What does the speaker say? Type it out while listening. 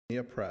the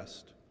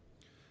oppressed.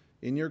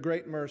 In your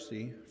great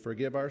mercy,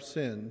 forgive our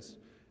sins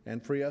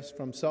and free us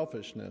from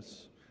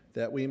selfishness,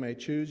 that we may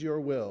choose your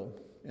will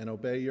and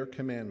obey your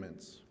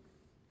commandments.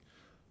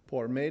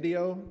 Por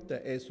medio de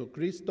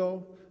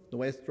Jesucristo,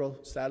 nuestro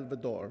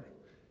Salvador.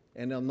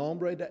 En el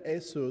nombre de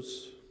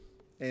Jesús,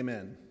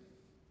 amen.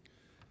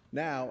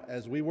 Now,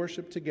 as we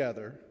worship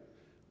together,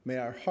 may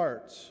our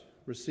hearts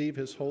receive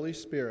his Holy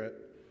Spirit,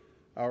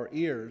 our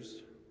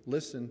ears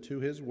listen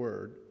to his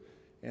word,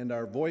 and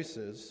our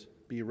voices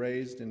be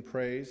raised in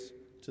praise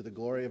to the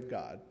glory of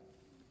God.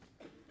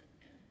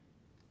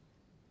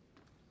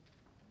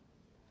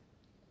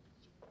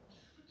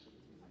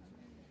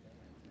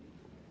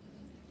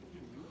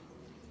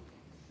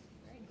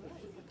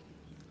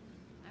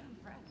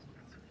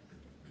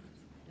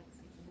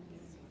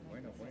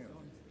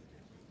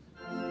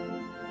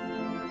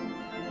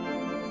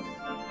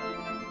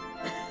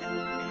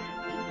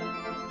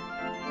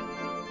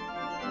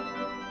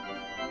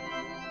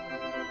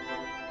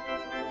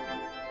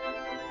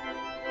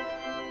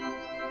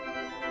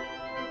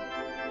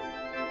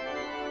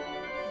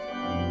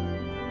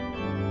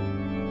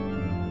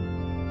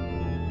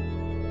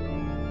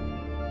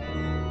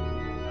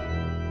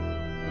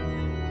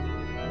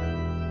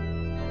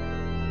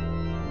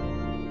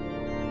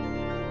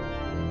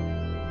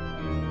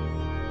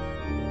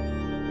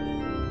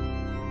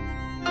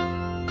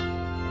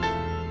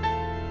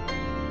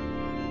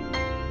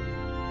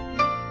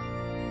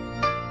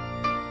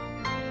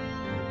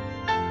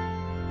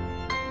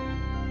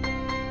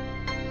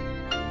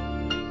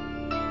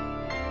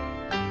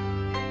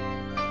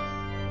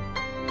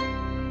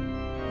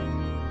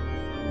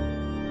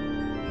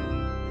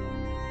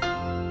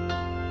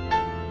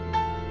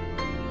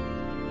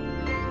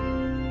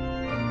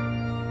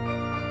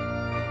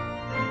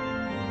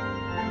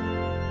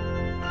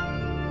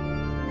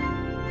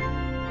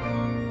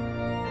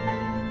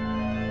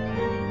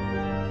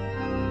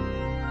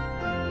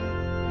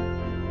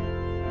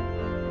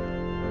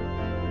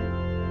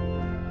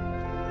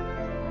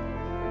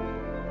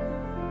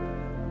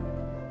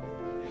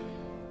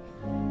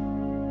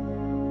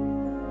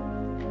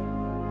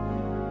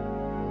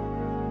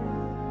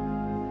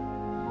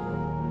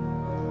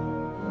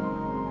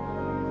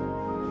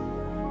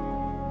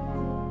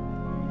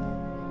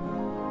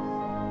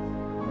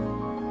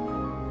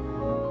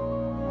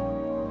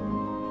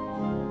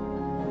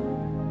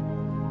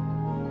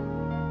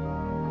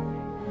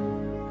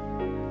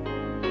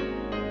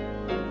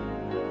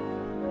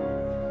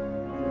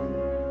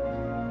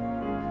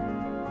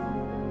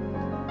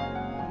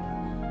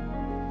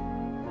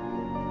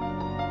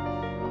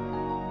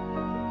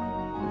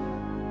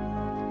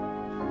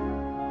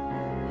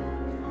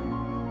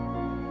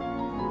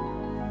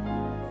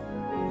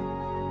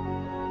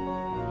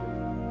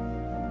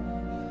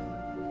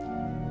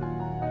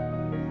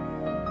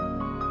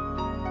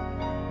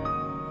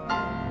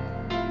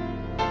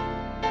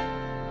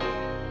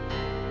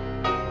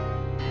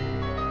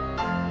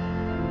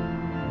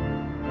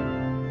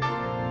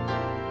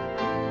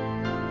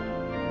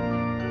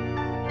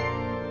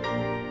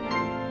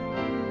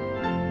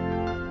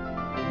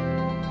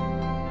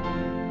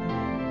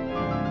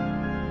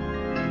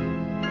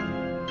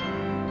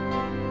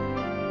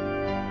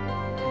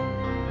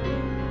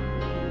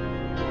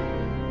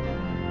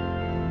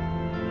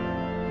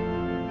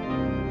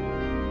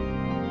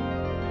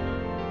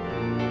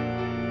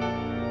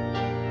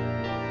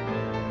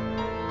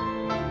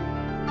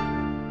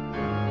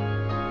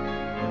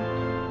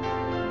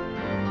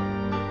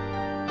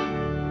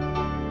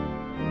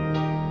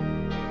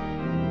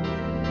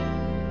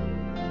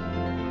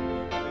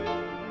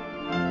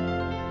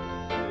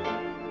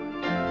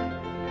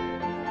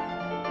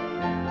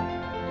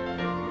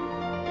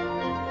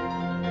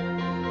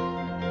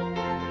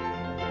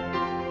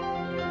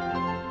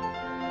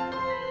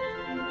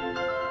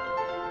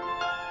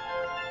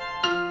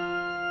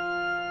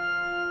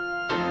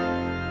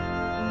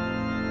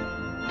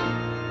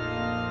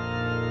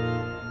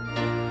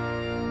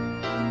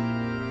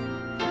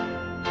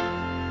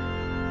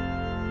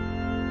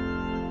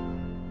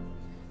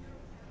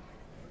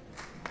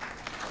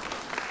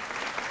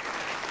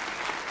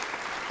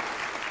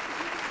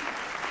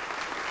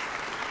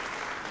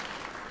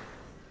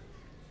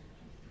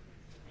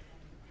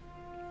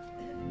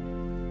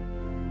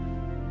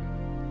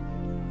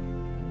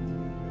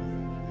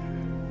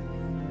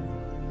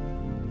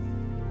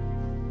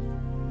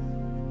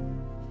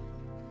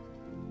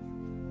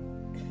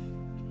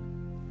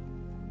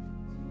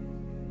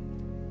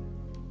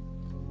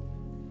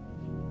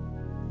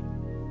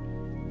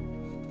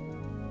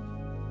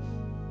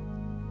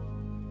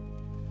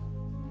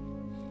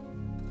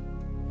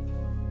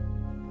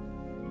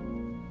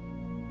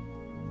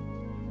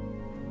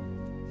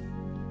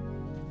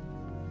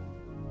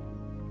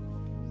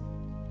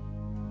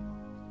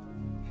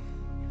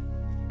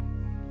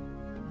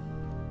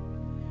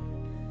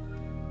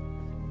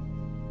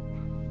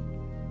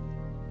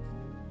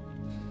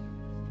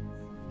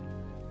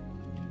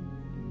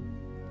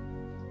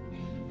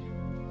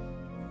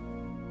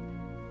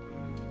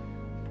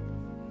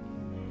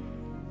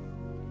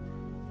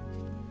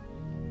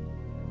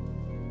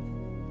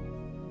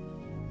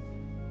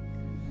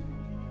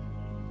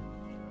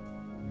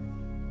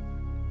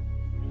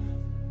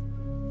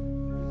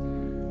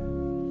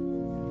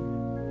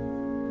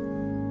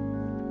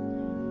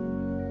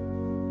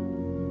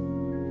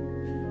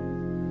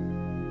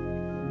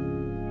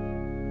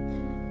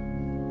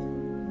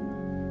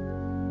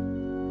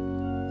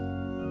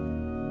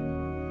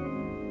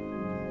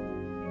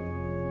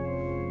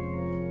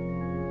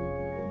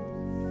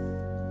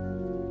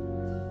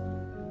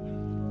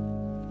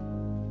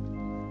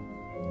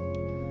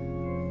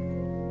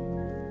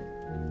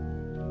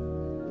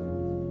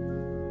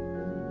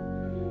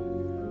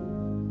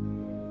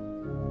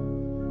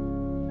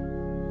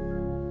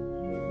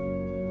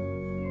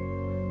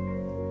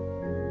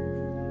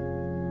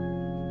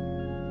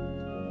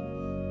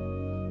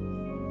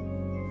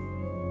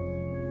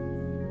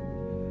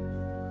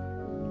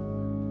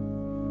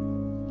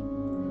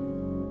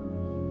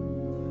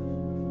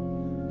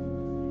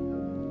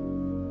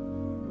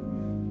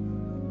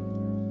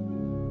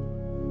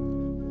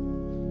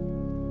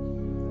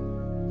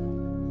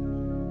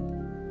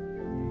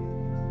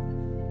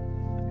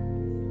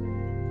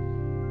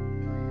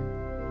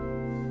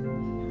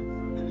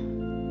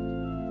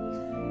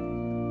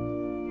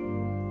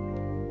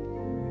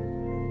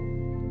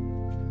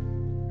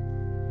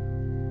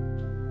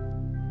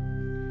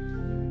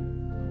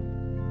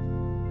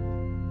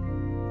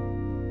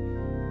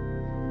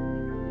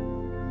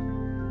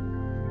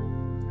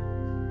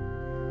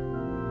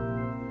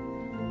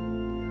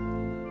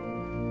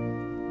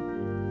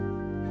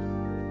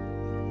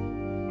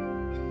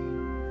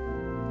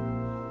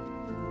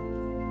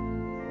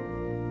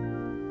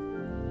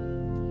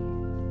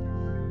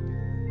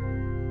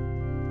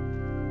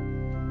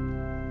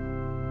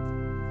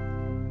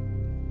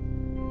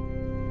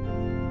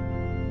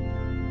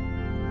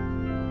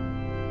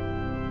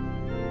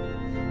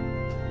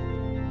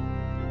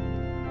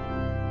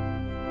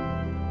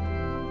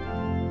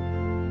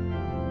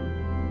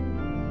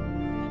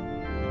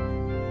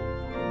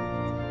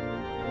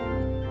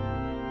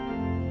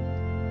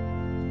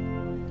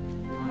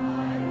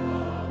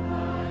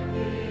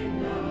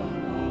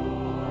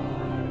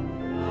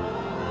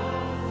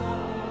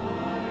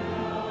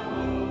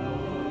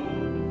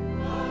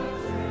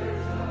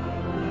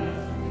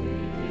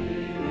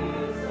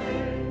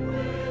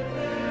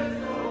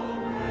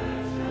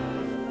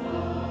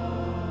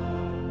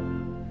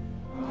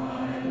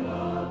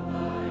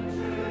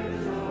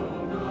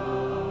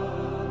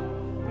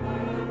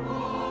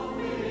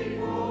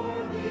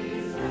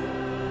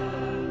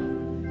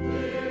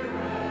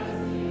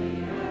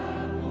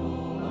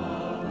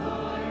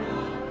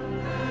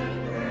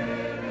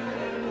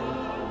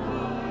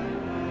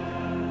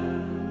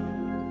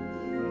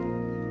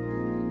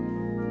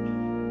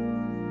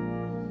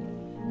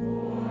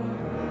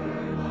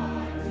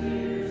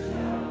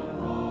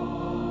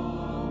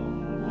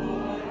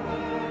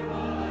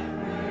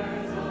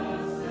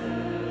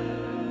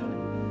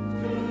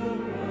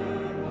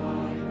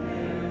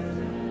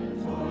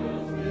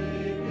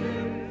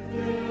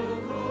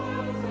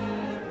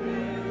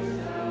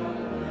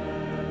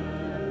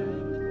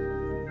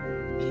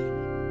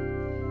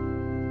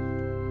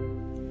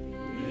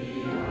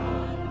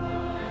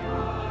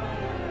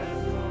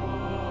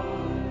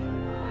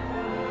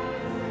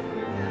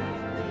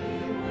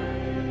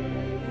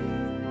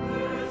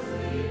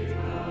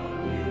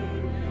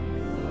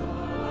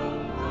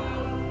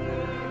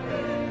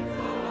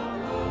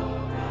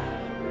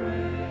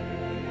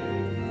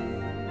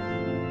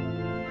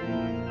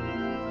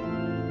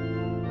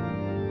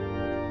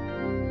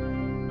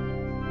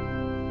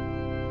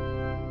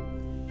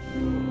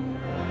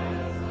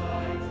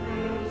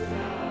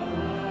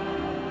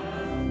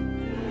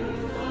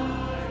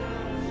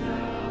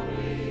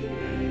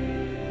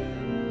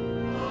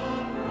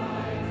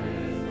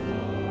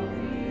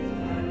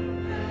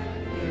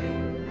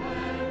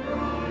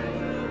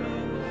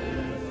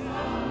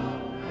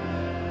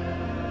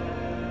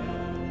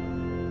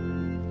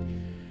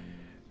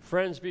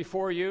 Friends,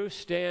 before you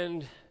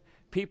stand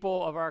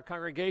people of our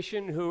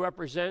congregation who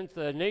represent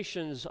the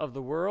nations of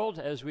the world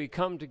as we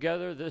come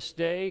together this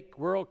day,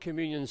 World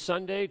Communion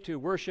Sunday, to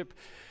worship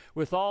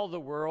with all the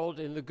world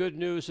in the good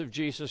news of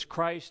Jesus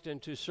Christ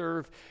and to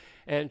serve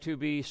and to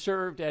be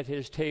served at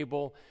his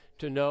table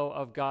to know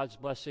of God's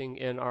blessing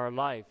in our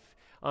life.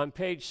 On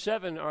page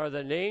 7 are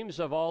the names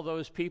of all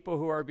those people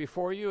who are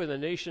before you and the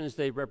nations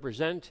they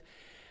represent,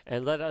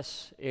 and let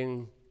us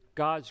in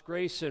God's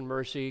grace and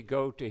mercy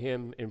go to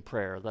him in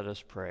prayer. Let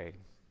us pray.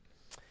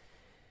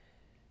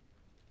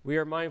 We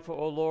are mindful,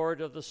 O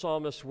Lord, of the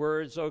psalmist's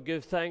words. O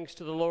give thanks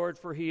to the Lord,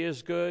 for he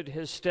is good.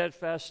 His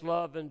steadfast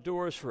love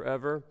endures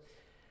forever.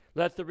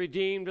 Let the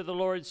redeemed of the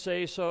Lord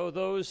say so,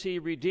 those he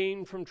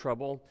redeemed from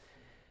trouble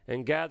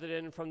and gathered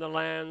in from the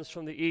lands,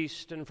 from the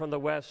east and from the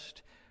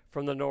west,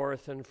 from the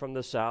north and from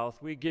the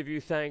south. We give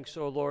you thanks,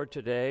 O Lord,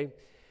 today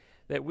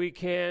that we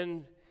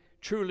can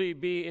truly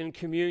be in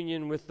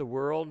communion with the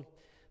world,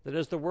 that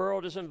as the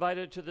world is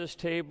invited to this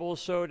table,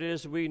 so it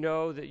is we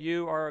know that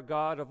you are a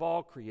God of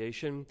all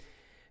creation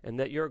and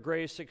that your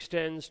grace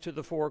extends to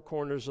the four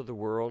corners of the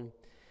world.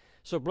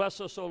 So bless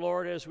us, O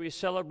Lord, as we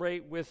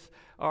celebrate with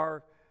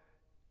our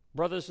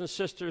brothers and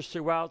sisters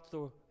throughout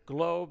the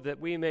globe, that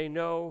we may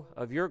know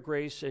of your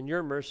grace and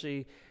your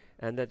mercy,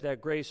 and that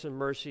grace and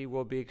mercy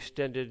will be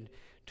extended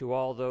to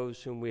all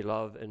those whom we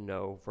love and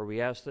know. For we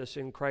ask this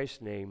in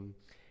Christ's name.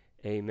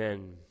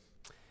 Amen.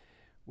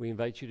 We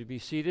invite you to be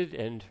seated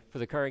and for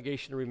the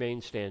congregation to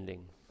remain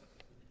standing.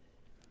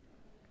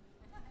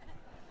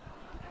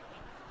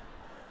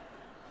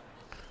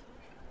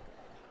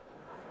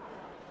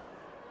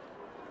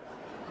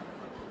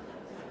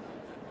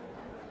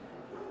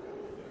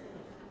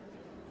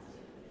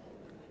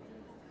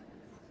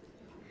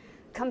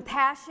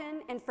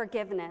 Compassion and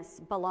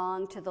forgiveness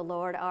belong to the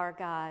Lord our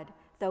God,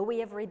 though we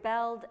have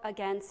rebelled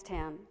against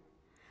him.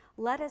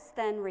 Let us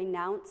then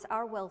renounce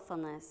our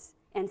willfulness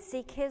and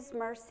seek his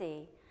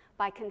mercy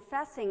by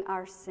confessing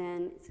our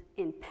sins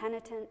in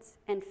penitence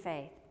and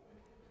faith.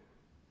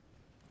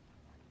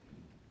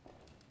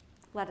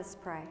 Let us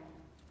pray.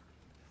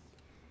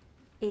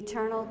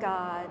 Eternal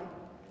God,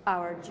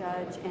 our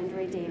judge and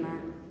redeemer,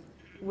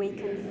 we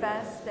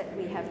confess that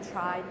we have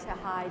tried to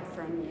hide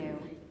from you,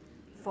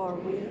 for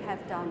we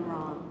have done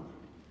wrong.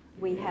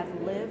 We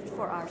have lived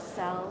for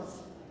ourselves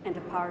and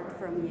apart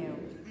from you.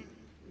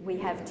 We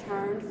have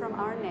turned from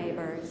our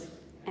neighbors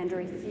and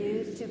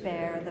refused to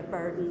bear the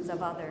burdens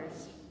of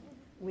others.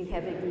 We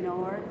have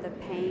ignored the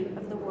pain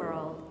of the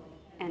world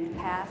and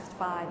passed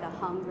by the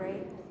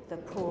hungry, the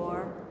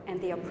poor, and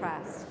the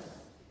oppressed.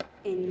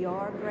 In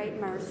your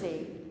great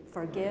mercy,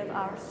 forgive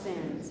our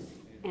sins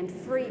and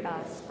free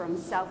us from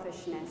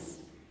selfishness,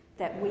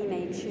 that we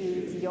may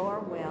choose your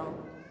will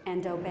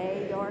and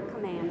obey your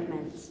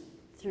commandments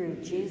through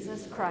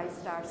Jesus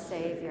Christ our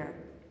Savior.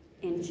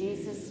 In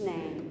Jesus'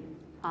 name,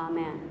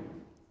 amen.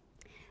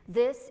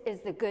 This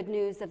is the good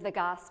news of the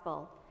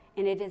gospel,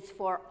 and it is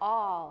for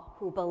all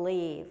who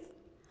believe.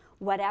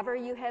 Whatever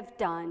you have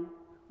done,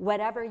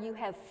 whatever you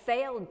have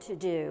failed to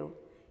do,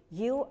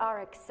 you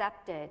are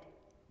accepted,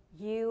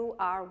 you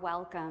are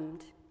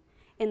welcomed.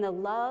 In the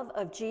love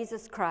of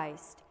Jesus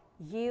Christ,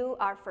 you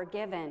are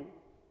forgiven,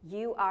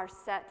 you are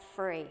set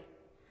free.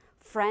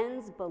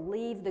 Friends,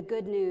 believe the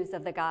good news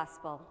of the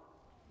gospel.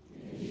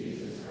 In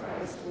Jesus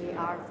Christ, we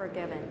are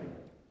forgiven.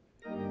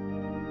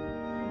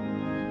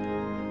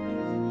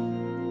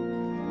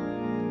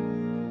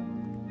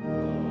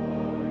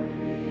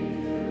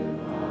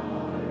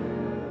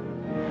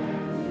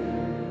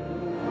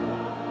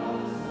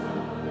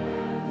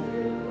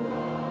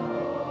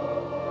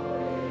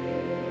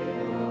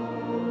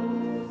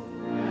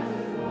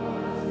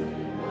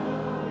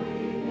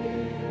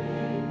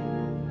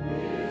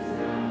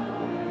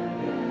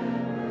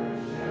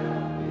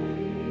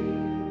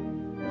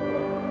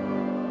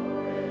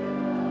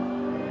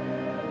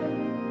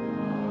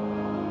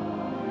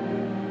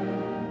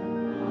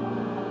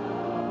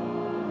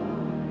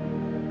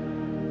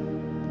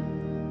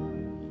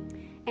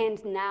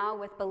 And now,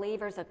 with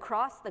believers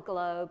across the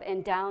globe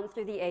and down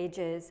through the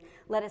ages,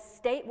 let us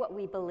state what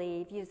we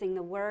believe using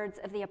the words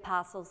of the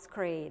Apostles'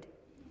 Creed.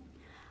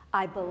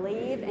 I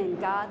believe in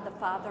God the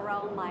Father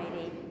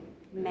Almighty,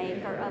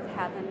 maker of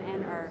heaven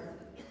and earth,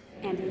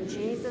 and in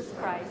Jesus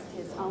Christ,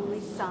 his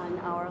only Son,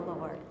 our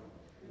Lord,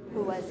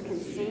 who was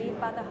conceived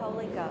by the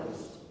Holy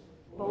Ghost,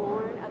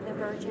 born of the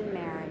Virgin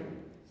Mary,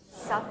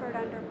 suffered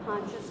under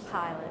Pontius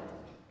Pilate,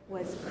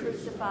 was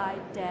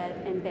crucified,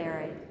 dead, and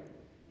buried.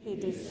 He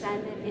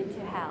descended into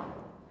hell.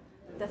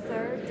 The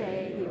third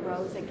day he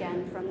rose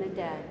again from the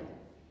dead.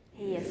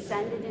 He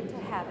ascended into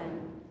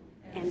heaven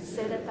and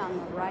sitteth on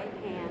the right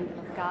hand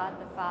of God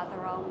the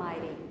Father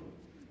Almighty.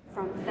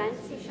 From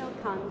thence he shall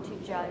come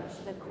to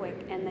judge the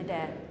quick and the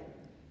dead.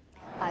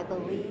 I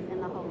believe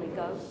in the Holy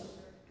Ghost,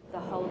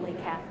 the Holy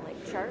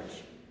Catholic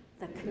Church,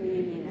 the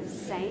communion of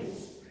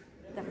saints,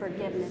 the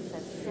forgiveness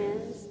of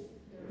sins,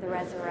 the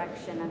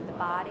resurrection of the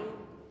body,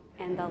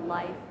 and the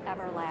life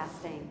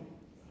everlasting.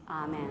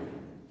 Amen.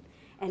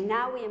 And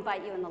now we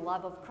invite you in the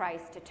love of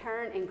Christ to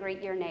turn and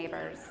greet your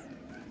neighbors.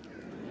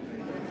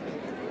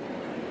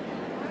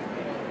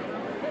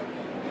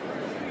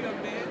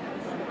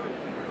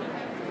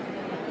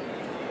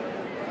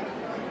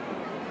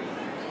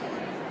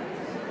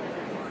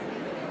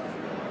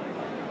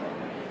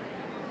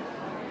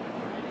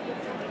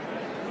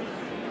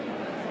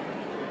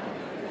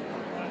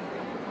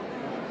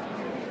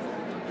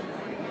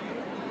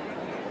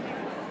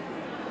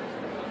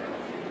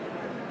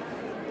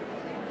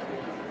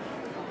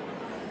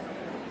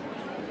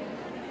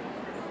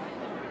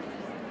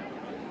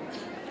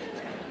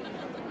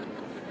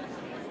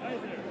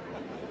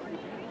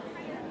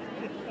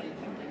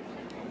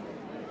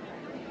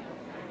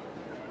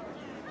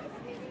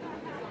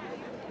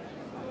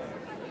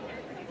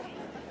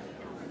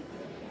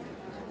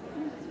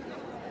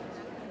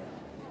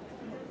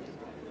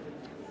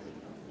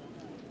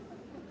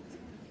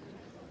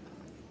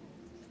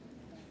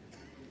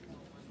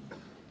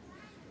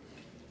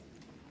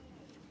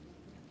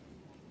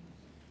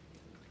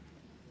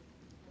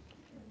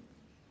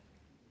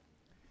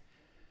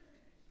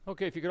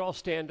 Okay, if you could all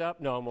stand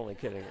up. No, I'm only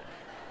kidding.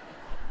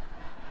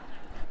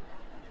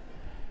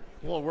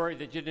 A little worried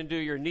that you didn't do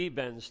your knee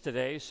bends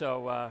today,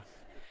 so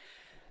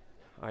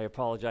I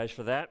apologize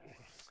for that.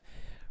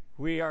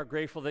 We are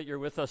grateful that you're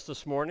with us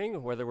this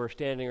morning, whether we're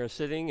standing or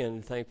sitting,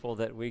 and thankful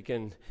that we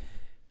can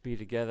be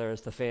together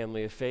as the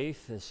family of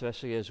faith,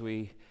 especially as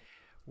we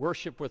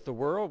worship with the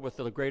world, with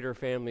the greater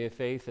family of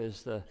faith,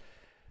 as the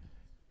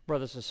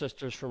brothers and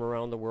sisters from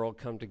around the world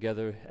come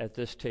together at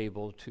this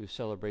table to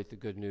celebrate the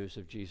good news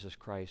of Jesus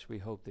Christ. We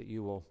hope that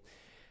you will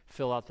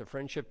fill out the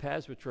friendship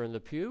pads which are in the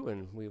pew,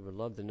 and we would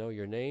love to know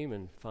your name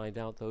and find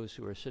out those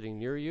who are sitting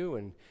near you,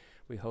 and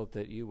we hope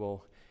that you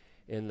will,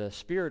 in the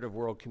spirit of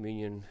World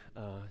Communion,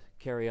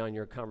 carry on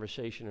your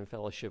conversation and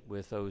fellowship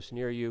with those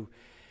near you.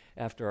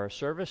 After our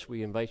service,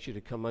 we invite you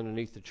to come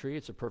underneath the tree.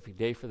 It's a perfect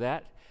day for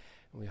that.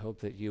 And we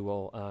hope that you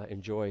will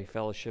enjoy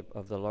fellowship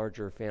of the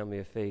larger family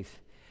of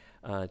faith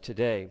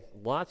today.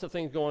 Lots of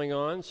things going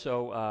on,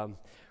 so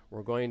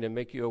we're going to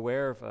make you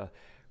aware of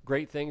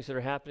great things that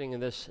are happening in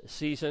this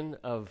season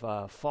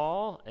of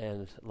fall,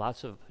 and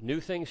lots of new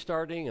things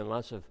starting, and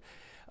lots of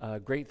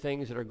great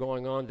things that are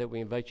going on that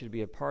we invite you to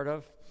be a part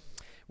of.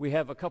 We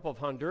have a couple of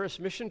Honduras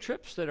mission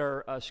trips that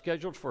are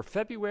scheduled for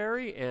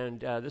February,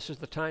 and this is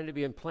the time to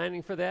be in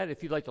planning for that.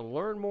 If you'd like to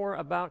learn more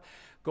about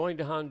going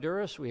to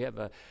Honduras, we have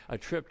a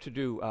trip to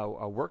do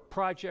a work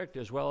project,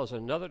 as well as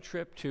another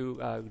trip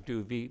to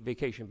do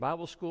Vacation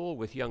Bible School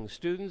with young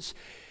students.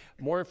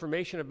 More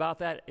information about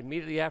that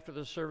immediately after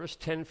the service,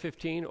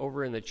 10:15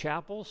 over in the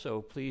chapel,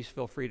 so please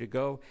feel free to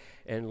go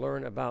and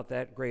learn about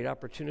that great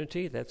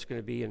opportunity. That's going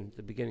to be in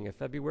the beginning of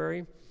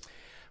February.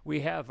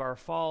 We have our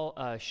fall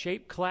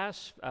shape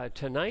class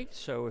tonight,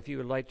 so if you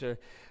would like to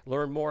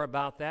learn more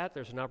about that,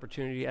 there's an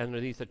opportunity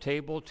underneath the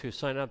table to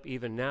sign up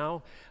even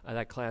now.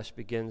 That class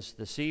begins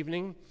this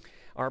evening.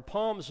 Our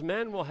Palms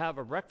men will have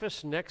a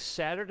breakfast next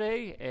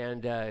Saturday,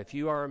 and if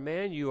you are a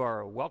man, you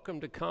are welcome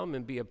to come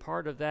and be a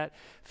part of that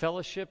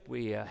fellowship.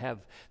 We have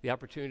the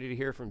opportunity to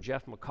hear from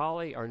Jeff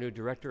McCauley, our new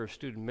Director of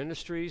Student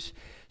Ministries,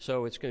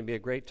 so it's going to be a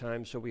great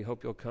time, so we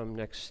hope you'll come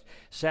next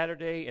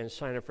Saturday, and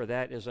sign up for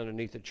that is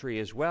underneath the tree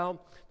as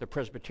well. The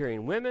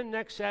Presbyterian women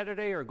next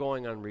Saturday are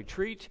going on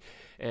retreat,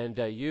 and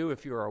you,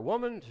 if you're a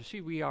woman,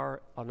 see, we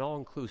are an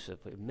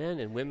all-inclusive,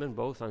 men and women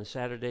both on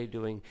Saturday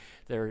doing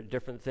their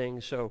different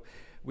things, so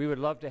we would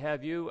love to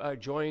have you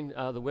join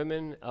the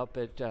women up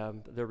at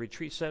the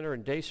retreat center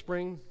in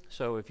Dayspring.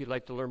 So if you'd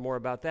like to learn more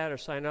about that or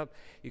sign up,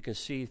 you can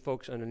see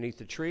folks underneath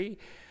the tree.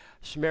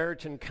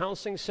 Samaritan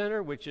Counseling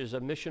Center, which is a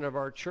mission of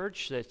our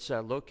church that's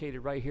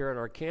located right here on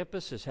our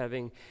campus, is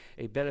having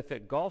a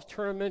benefit golf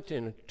tournament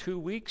in 2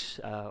 weeks,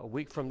 a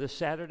week from this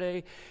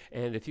Saturday.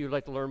 And if you'd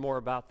like to learn more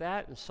about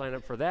that and sign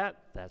up for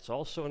that, that's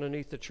also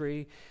underneath the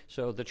tree.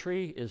 So the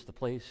tree is the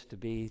place to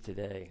be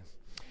today.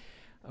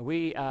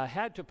 We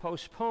had to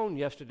postpone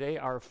yesterday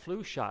our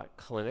flu shot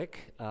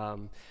clinic.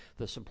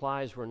 The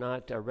supplies were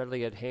not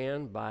readily at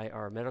hand by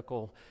our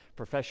medical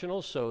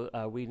professionals, so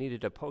we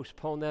needed to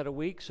postpone that a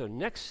week. So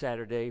next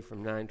Saturday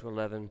from 9 to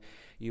 11,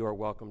 you are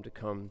welcome to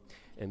come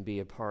and be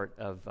a part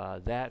of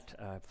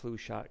that flu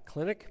shot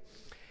clinic.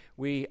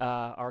 We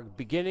are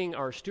beginning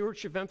our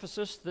stewardship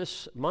emphasis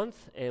this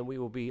month, and we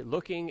will be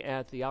looking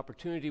at the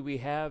opportunity we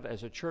have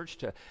as a church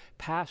to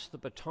pass the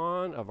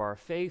baton of our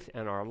faith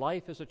and our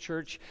life as a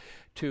church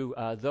to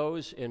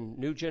those in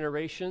new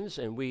generations,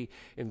 and we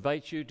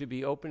invite you to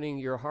be opening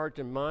your heart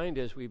and mind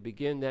as we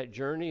begin that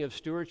journey of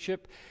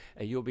stewardship.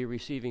 You'll be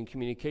receiving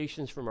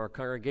communications from our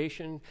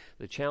congregation,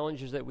 the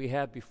challenges that we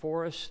have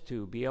before us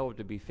to be able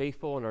to be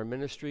faithful in our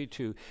ministry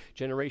to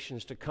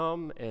generations to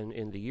come and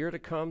in the year to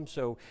come.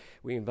 So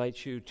we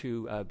invite you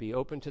to be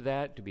open to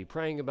that, to be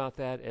praying about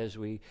that as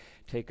we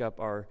take up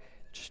our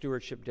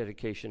stewardship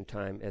dedication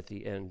time at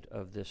the end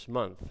of this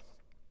month.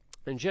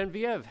 And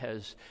Genevieve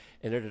has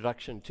an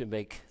introduction to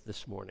make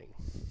this morning.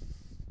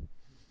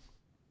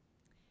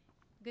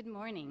 Good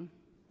morning.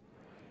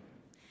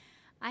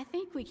 I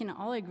think we can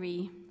all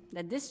agree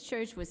that this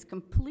church was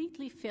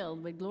completely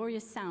filled with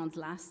glorious sounds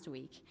last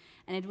week,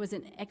 and it was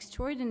an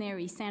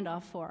extraordinary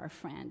send-off for our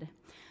friend.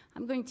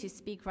 I'm going to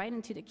speak right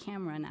into the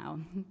camera now.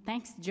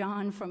 Thanks,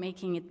 John, for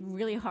making it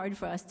really hard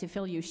for us to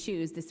fill your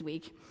shoes this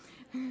week.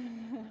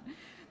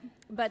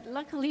 But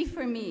luckily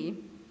for me,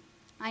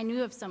 I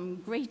knew of some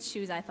great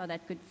shoes I thought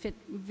that could fit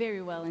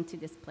very well into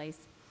this place.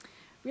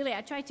 Really,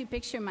 I tried to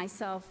picture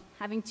myself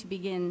having to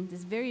begin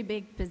this very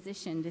big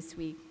position this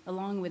week,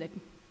 along with a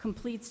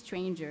complete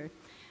stranger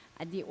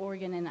at the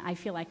organ, and I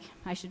feel like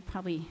I should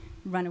probably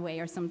run away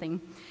or something.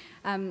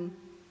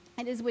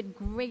 It is with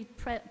great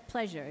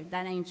pleasure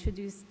that I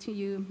introduce to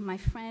you my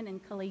friend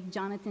and colleague,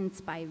 Jonathan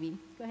Spivey.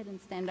 Go ahead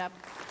and stand up.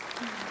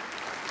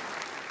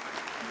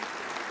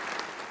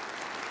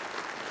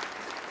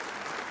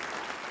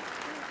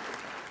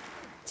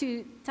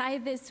 To tie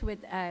this with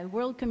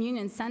World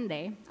Communion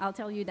Sunday, I'll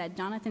tell you that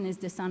Jonathan is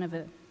the son of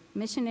a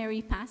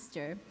missionary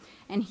pastor,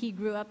 and he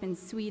grew up in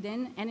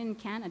Sweden and in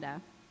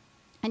Canada.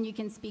 And you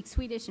can speak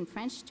Swedish and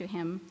French to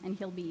him, and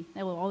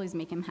that will always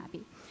make him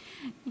happy.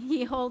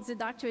 He holds a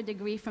doctorate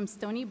degree from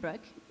Stony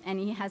Brook and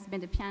he has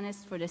been the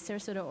pianist for the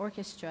Sarasota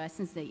Orchestra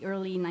since the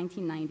early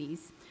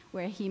 1990s,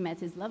 where he met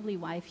his lovely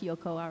wife,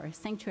 Yoko, our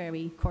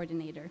sanctuary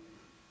coordinator.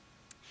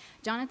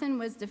 Jonathan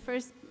was the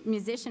first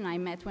musician I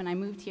met when I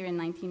moved here in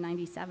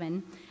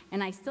 1997,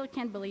 and I still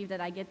can't believe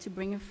that I get to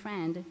bring a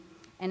friend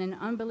and an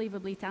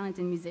unbelievably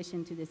talented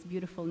musician to this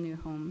beautiful new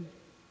home.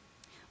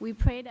 We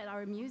pray that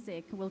our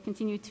music will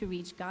continue to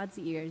reach God's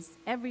ears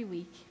every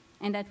week,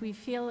 and that we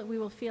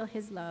will feel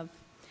his love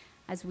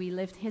as we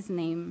lift his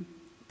name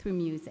through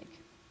music.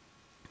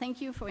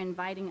 Thank you for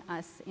inviting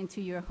us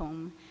into your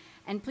home.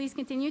 And please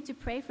continue to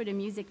pray for the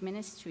music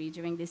ministry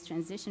during this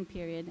transition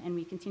period, and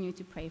we continue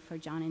to pray for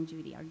John and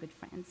Judy, our good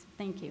friends.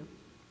 Thank you.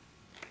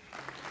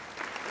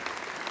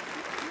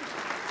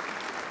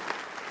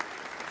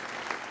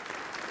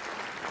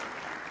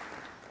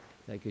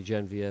 Thank you,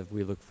 Genevieve.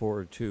 We look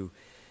forward to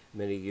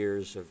many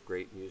years of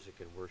great music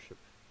and worship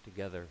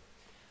together.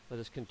 Let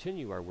us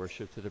continue our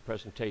worship through the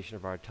presentation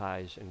of our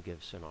tithes and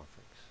gifts and offerings.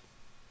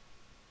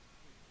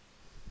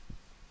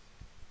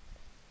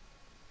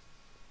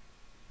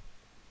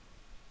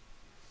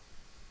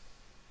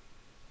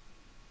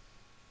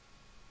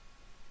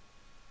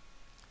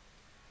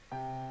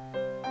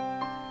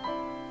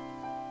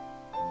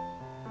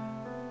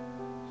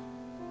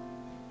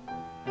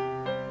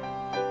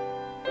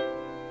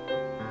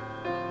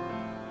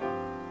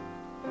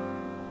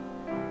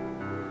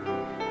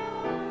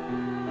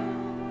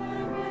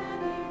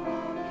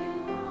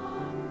 Walking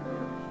on,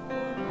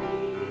 for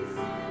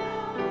peace.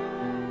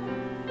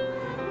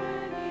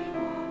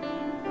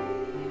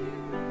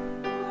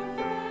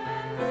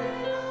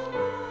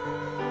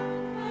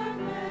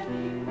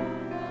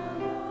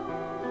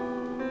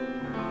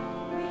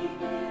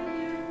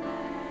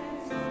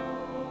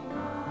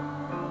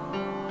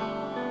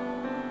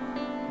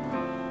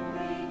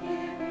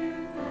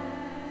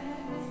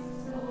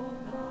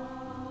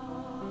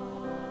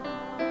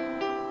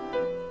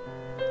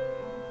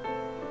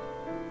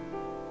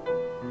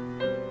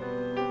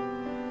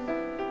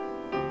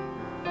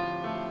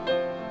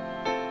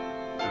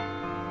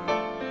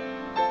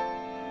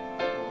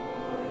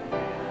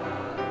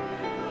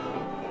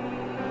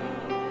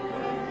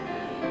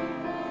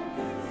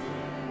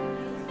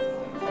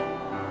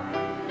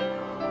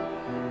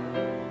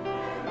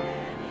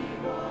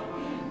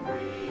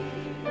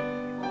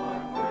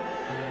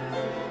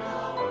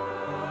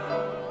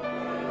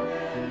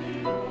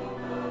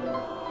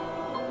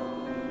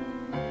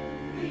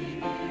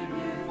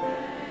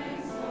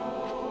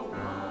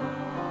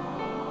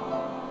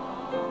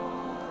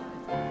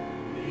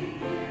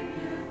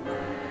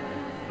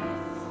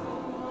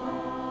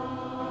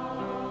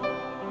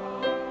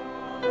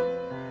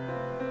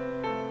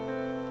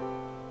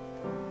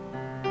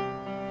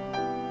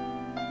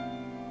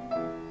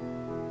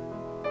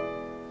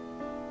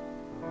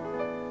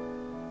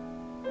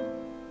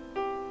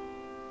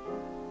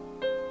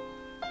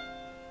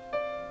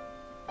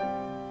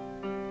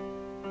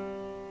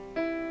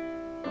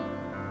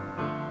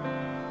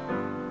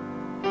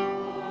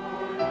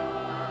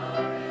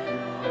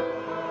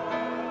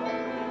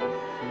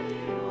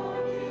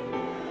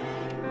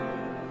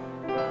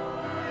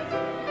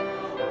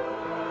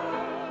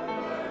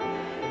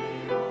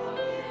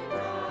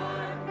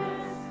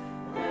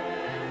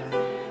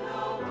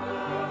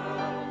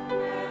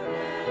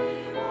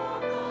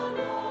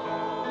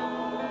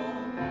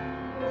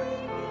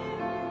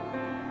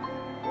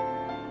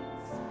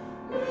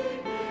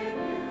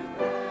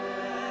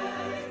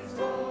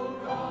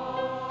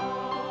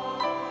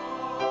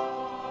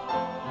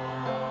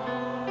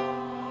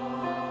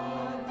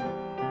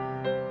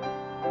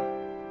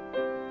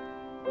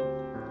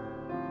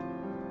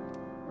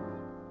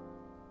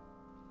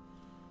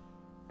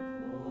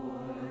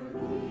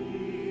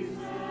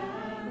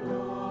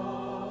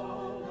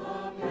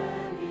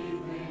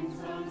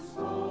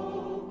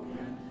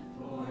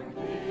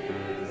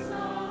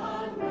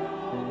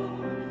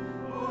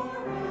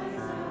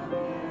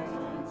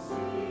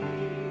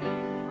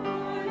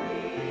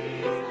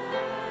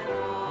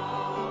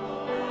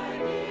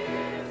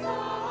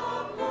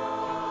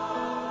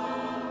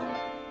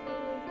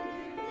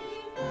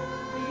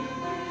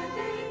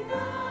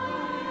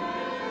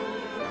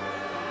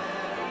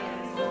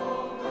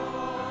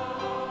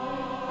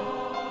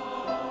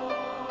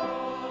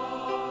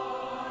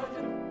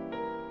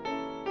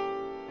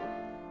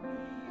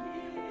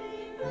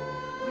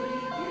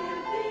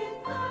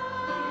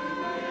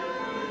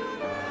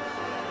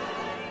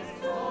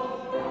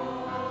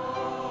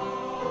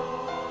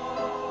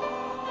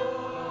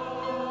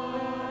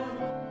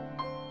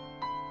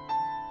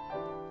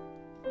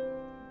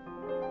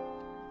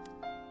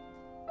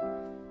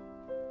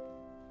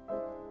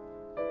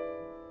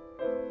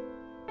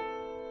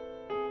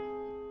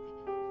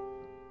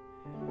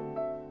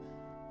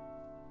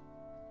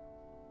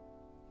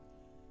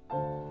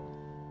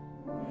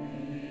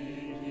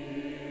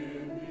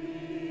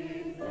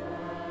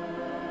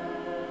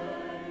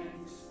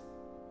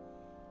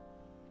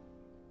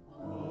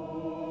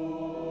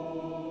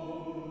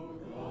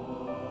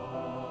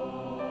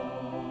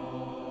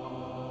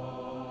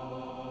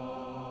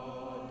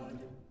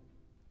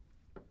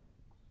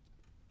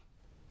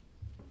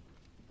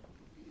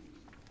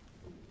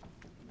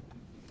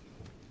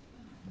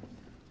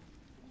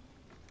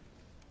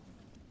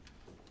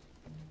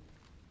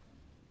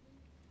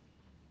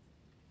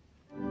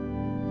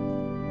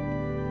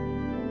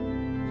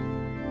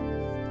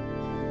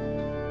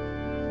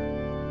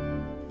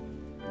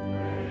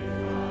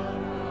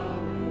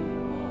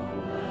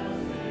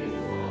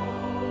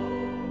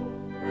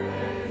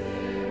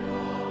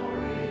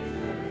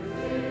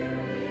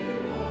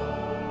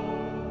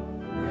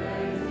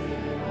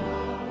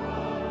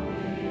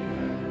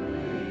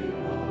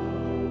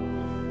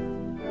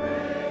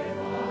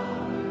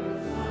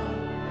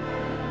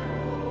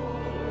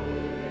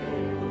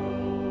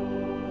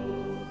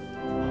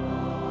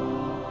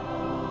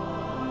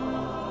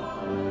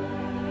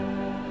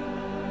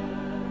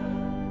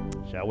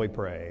 Shall we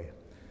pray?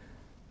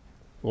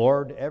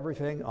 Lord,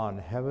 everything on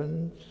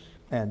heavens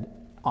and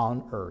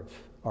on earth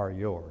are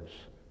yours.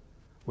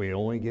 We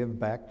only give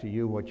back to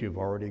you what you've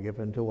already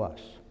given to us.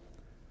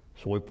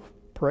 So we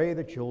pray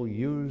that you'll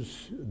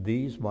use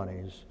these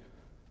monies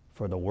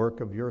for the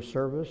work of your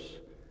service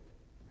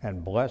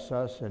and bless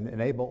us and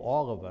enable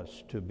all of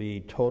us to be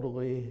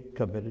totally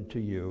committed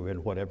to you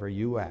in whatever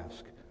you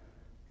ask.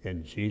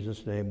 In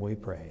Jesus' name we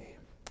pray.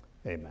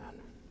 Amen.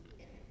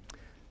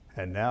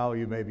 And now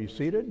you may be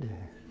seated.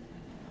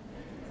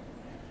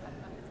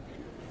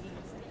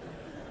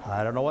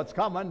 I don't know what's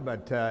coming,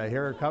 but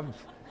here comes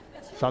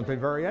something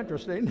very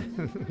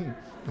interesting.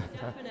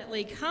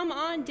 Definitely. Come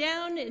on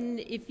down, and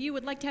if you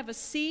would like to have a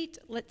seat,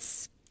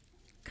 let's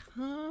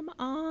come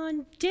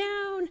on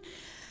down.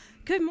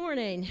 Good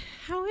morning.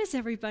 How is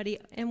everybody?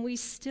 And we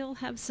still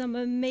have some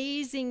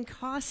amazing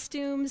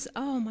costumes.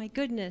 Oh, my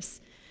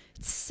goodness.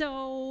 It's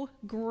so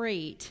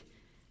great.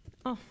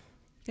 Oh,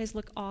 you guys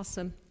look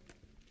awesome.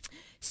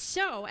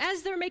 So,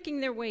 as they're making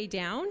their way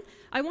down,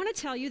 I want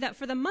to tell you that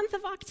for the month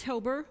of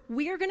October,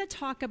 we are going to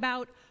talk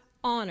about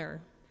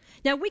honor.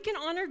 Now, we can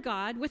honor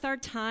God with our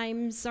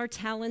times, our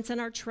talents,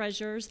 and our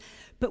treasures,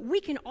 but we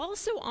can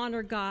also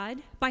honor God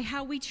by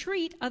how we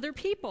treat other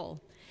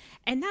people.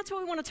 And that's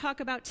what we want to talk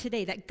about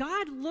today, that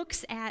God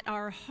looks at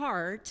our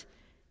heart,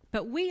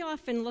 but we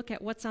often look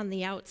at what's on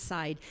the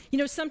outside. You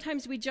know,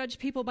 sometimes we judge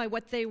people by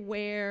what they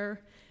wear,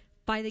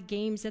 by the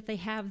games that they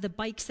have, the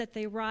bikes that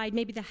they ride,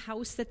 maybe the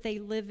house that they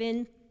live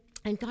in.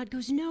 And God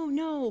goes,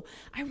 no,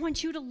 I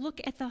want you to look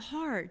at the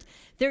heart.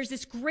 There's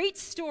this great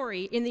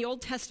story in the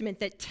Old Testament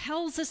that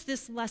tells us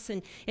this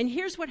lesson. And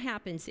here's what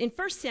happens. In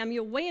 1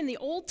 Samuel, way in the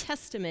Old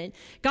Testament,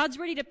 God's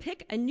ready to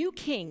pick a new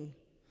king.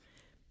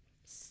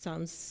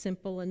 Sounds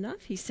simple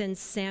enough. He sends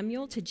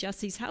Samuel to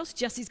Jesse's house.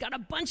 Jesse's got a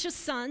bunch of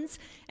sons.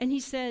 And he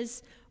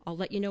says, I'll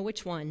let you know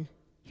which one.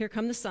 Here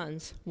come the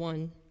sons,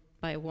 one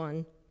by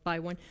one.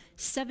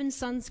 7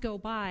 sons go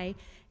by,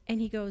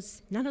 and he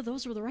goes, none of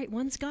those were the right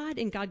ones, God?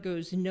 And God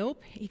goes,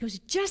 nope. He goes,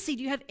 Jesse,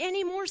 do you have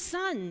any more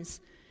sons?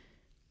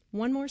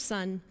 One more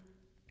son.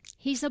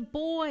 He's a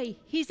boy.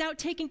 He's out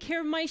taking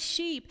care of my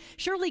sheep.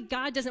 Surely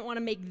God doesn't want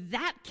to make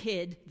that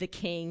kid the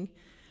king.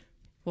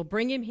 Well,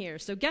 bring him here.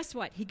 So guess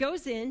what? He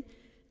goes in,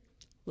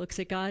 looks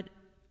at God.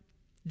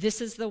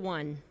 This is the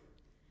one.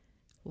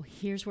 Well,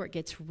 here's where it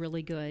gets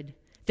really good.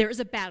 There is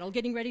a battle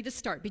getting ready to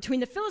start between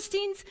the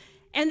Philistines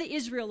and the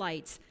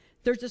Israelites.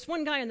 There's this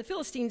one guy on the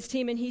Philistines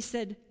team, and he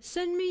said,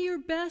 send me your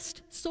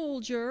best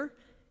soldier.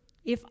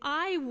 If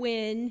I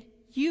win,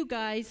 you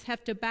guys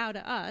have to bow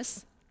to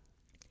us.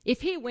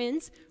 If he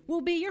wins,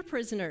 we'll be your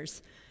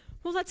prisoners.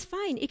 Well, that's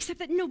fine, except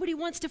that nobody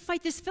wants to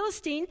fight this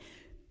Philistine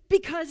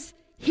because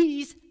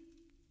he's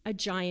a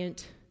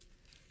giant.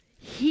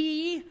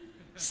 He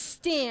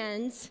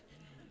stands,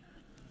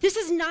 this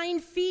is 9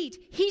 feet.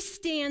 He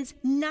stands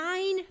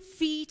 9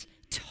 feet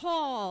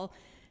tall.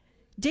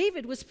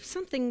 David was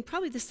something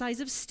probably the size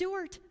of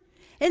Stuart.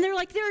 And they're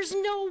like, there's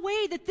no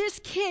way that this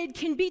kid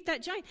can beat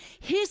that giant.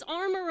 His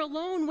armor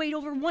alone weighed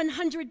over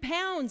 100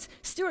 pounds.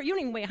 Stuart, you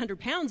don't even weigh 100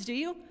 pounds, do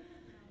you?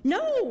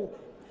 No.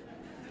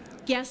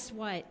 Guess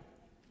what?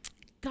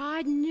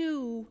 God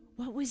knew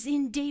what was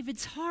in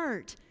David's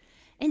heart.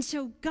 And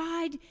so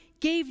God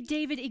gave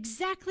David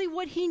exactly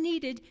what he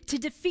needed to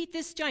defeat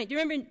this giant. Do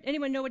you remember,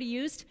 anyone know what he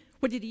used?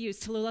 What did he use,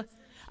 Tallulah?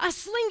 A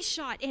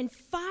slingshot and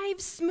 5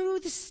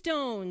 smooth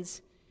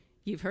stones.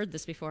 You've heard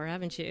this before,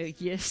 haven't you?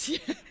 Yes.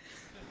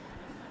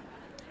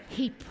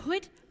 He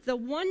put the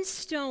one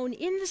stone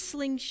in the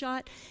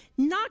slingshot,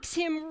 knocks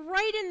him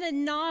right in the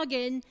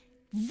noggin,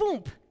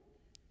 voomp.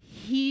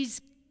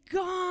 He's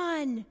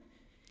gone.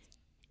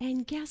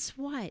 And guess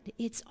what?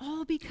 It's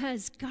all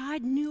because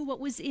God knew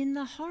what was in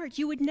the heart.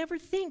 You would never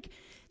think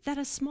that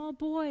a small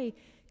boy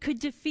could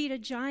defeat a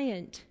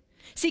giant.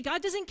 See,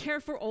 God doesn't care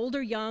for old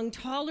or young,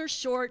 tall or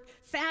short,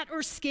 fat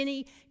or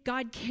skinny.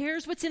 God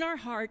cares what's in our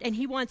heart, and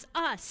he wants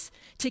us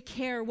to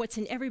care what's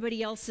in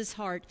everybody else's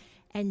heart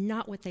and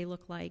not what they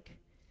look like.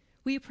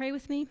 Will you pray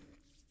with me?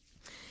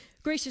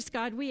 Gracious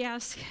God, we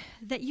ask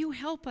that you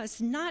help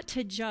us not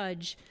to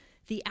judge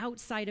the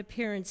outside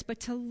appearance, but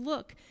to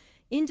look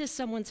into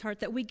someone's heart,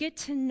 that we get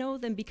to know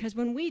them, because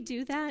when we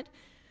do that,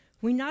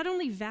 we not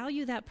only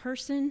value that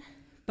person,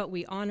 but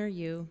we honor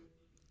you.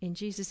 In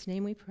Jesus'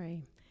 name we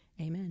pray.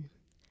 Amen.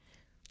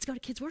 Let's go to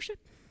kids' worship.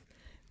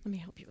 Let me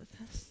help you with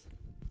this.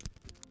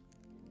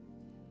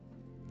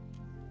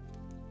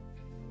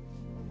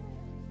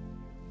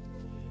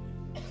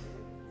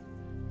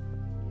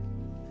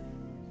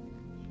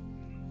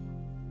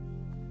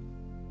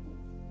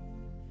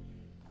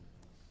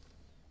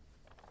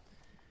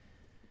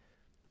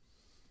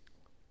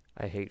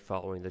 I hate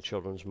following the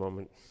children's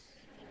moment.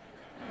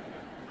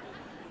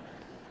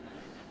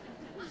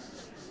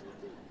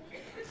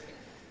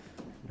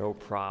 No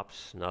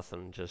props,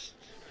 nothing, just...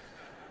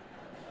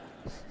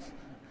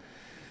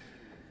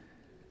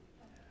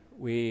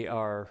 We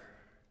are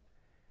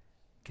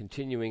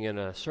continuing in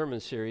a sermon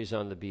series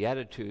on the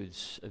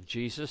Beatitudes of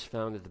Jesus,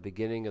 found at the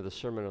beginning of the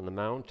Sermon on the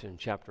Mount in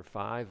chapter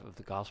 5 of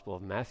the Gospel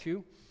of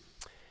Matthew.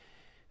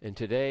 And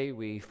today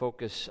we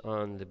focus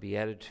on the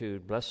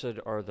Beatitude, "Blessed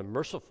are the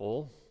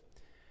merciful,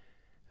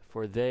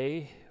 for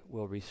they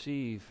will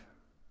receive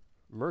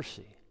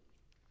mercy."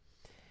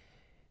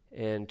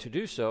 And to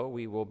do so,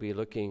 we will be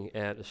looking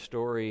at a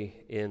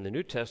story in the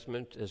New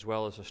Testament as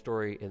well as a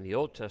story in the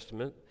Old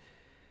Testament.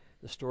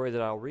 The story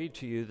that I'll read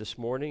to you this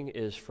morning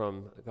is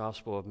from the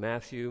Gospel of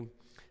Matthew,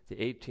 the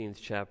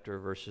 18th chapter,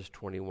 verses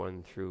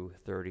 21 through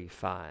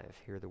 35.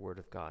 Hear the word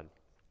of God.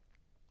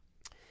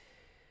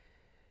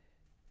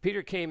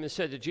 Peter came and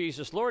said to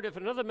Jesus, "Lord, if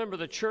another member of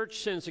the church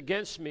sins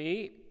against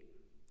me,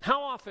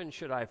 how often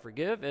should I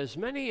forgive? As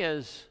many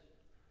as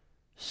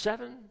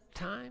 7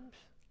 times?"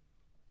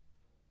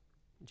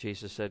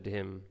 Jesus said to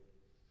him,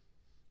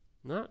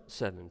 "Not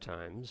 7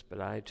 times,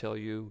 but I tell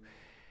you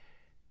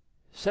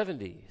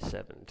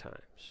 77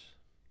 times.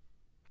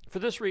 For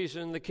this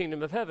reason, the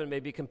kingdom of heaven may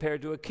be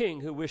compared to a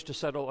king who wished to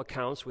settle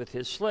accounts with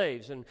his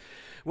slaves. And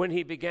when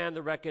he began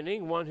the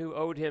reckoning, one who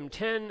owed him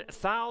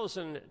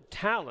 10,000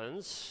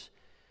 talents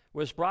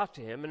was brought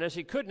to him, and as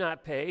he could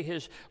not pay,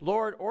 his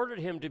Lord ordered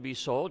him to be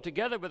sold,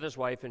 together with his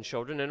wife and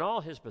children and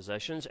all his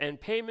possessions, and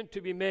payment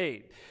to be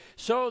made.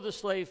 So the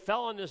slave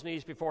fell on his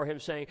knees before him,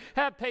 saying,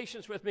 'Have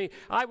patience with me,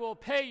 I will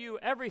pay you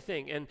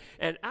everything.'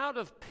 And out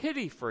of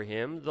pity for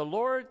him, the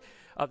Lord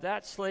of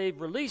that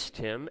slave released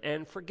him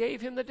and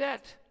forgave him the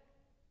debt.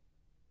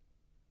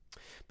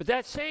 But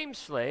that same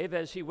slave,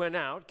 as he went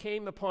out,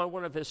 came upon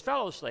one of his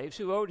fellow slaves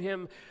who owed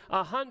him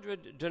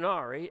 100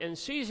 denarii, and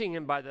seizing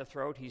him by the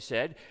throat, he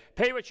said,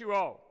 'Pay what you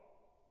owe.'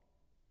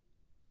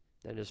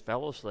 Then his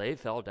fellow slave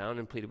fell down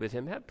and pleaded with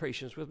him, 'Have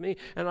patience with me,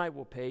 and I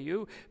will pay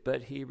you.'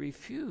 But he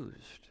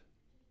refused.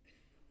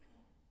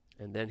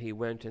 And then he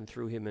went and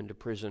threw him into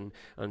prison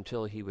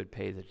until he would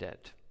pay the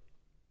debt.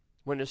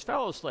 When his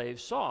fellow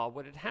slaves saw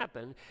what had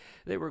happened,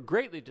 they were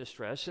greatly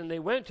distressed, and they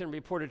went and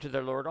reported to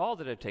their Lord all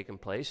that had taken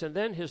place. And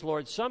then his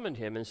Lord summoned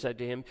him and said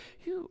to him,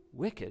 'You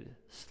wicked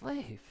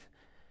slave,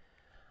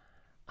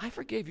 I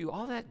forgave you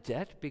all that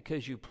debt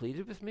because you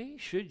pleaded with me.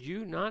 Should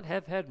you not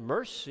have had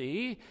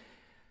mercy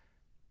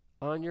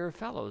on your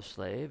fellow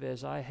slave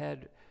as I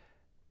had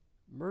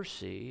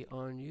mercy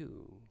on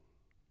you?'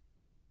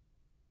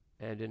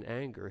 And in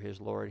anger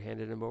his Lord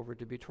handed him over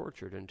to be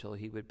tortured until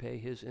he would pay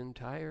his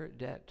entire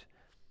debt.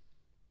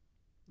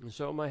 And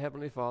so my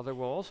heavenly Father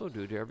will also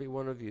do to every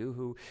one of you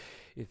who,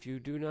 if you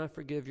do not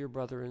forgive your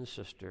brother and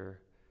sister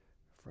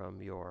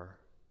from your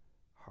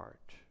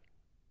heart."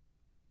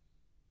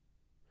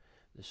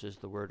 This is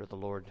the word of the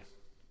Lord.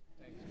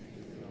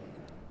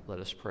 Let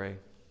us pray.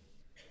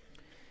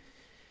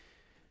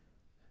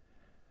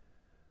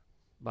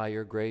 By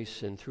your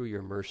grace and through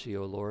your mercy,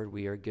 O Lord,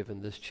 we are given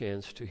this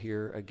chance to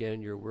hear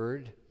again your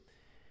word.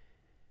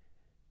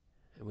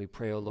 And we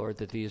pray, O Lord,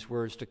 that these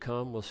words to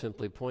come will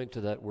simply point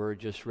to that word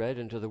just read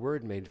and to the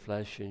word made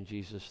flesh in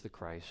Jesus the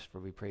Christ. For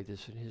we pray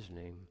this in his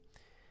name.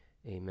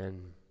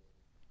 Amen.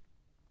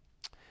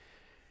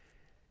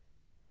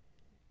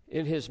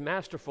 In his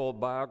masterful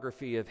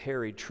biography of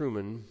Harry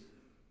Truman,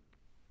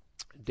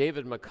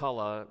 David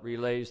McCullough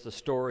relays the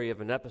story of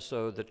an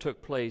episode that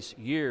took place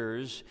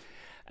years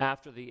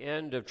after the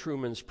end of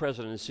Truman's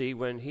presidency,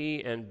 when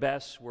he and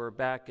Bess were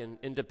back in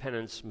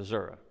Independence,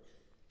 Missouri.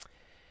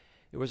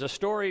 It was a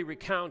story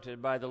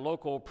recounted by the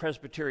local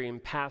Presbyterian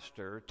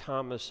pastor,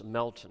 Thomas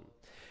Melton.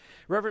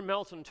 Reverend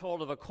Melton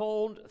told of a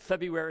cold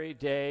February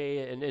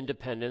day in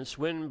Independence,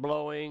 wind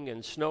blowing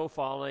and snow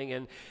falling,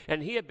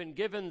 and he had been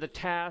given the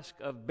task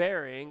of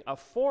burying a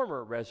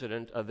former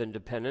resident of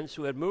Independence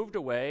who had moved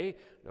away,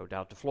 no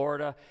doubt to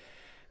Florida,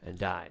 and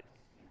died.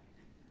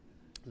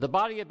 The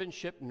body had been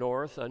shipped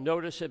north, a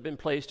notice had been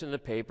placed in the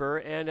paper,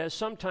 and as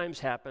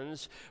sometimes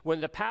happens,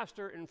 when the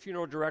pastor and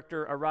funeral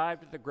director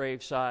arrived at the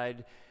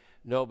graveside,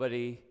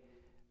 nobody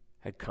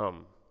had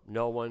come.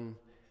 No one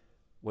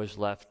was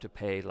left to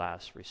pay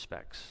last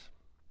respects.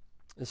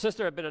 And since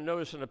there had been a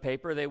notice in the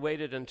paper, they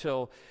waited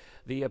until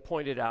the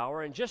appointed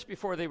hour, and just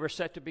before they were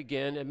set to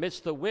begin,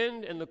 amidst the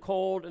wind and the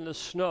cold and the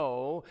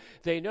snow,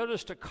 they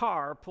noticed a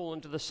car pull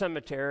into the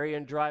cemetery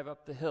and drive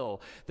up the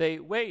hill. They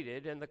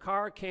waited, and the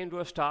car came to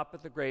a stop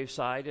at the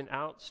graveside, and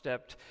out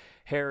stepped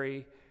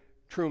Harry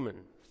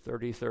Truman,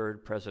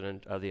 33rd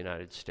President of the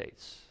United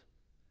States.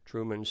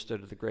 Truman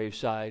stood at the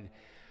graveside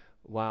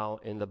while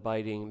in the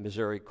biting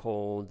Missouri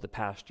cold, the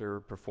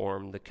pastor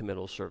performed the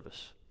committal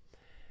service.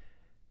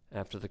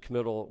 After the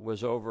committal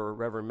was over,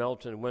 Reverend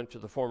Melton went to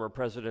the former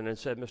president and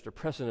said, "Mr.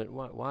 President,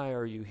 why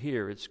are you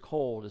here? It's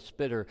cold, it's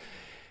bitter.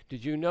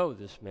 Did you know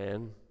this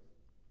man?"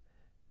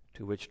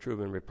 To which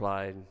Truman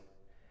replied,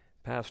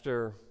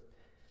 "Pastor,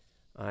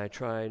 I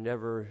try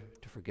never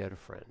to forget a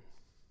friend.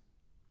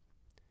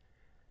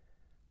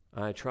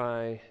 I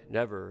try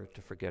never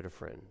to forget a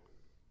friend."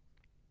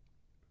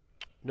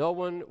 No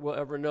one will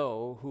ever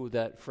know who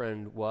that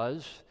friend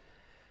was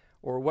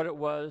or what it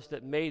was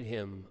that made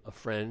him a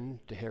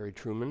friend to Harry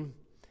Truman.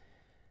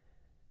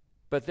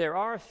 But there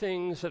are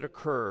things that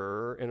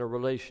occur in a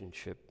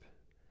relationship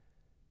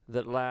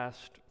that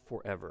last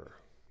forever.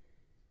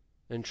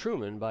 And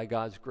Truman, by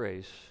God's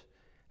grace,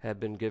 had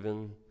been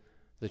given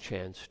the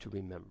chance to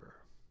remember.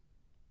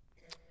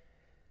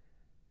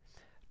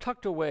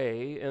 Tucked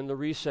away in the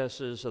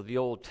recesses of the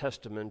Old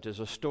Testament is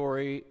a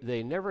story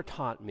they never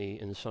taught me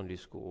in Sunday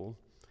school,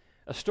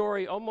 a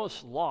story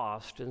almost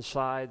lost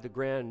inside the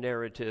grand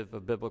narrative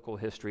of biblical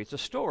history. It's a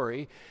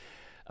story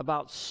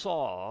about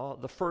Saul,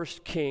 the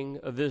first king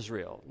of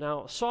Israel.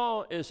 Now,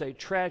 Saul is a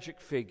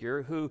tragic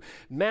figure who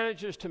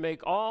manages to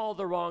make all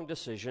the wrong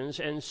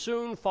decisions and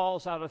soon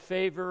falls out of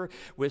favor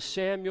with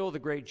Samuel, the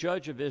great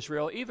judge of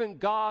Israel. Even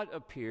God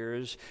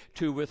appears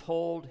to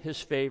withhold his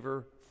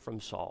favor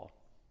from Saul.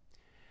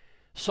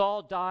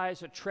 Saul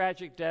dies a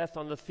tragic death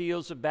on the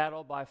fields of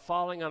battle by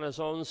falling on his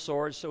own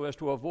sword so as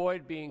to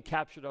avoid being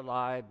captured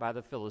alive by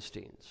the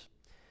Philistines.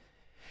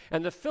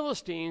 And the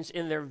Philistines,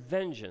 in their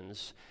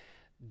vengeance,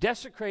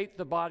 desecrate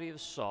the body of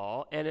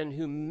Saul and in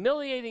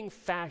humiliating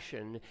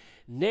fashion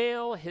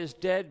nail his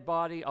dead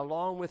body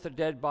along with the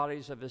dead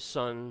bodies of his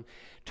son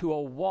to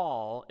a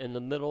wall in the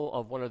middle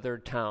of one of their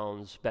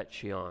towns,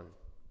 Bet-shean.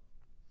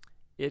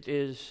 It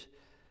is,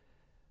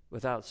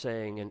 without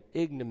saying, an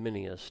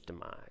ignominious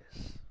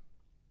demise.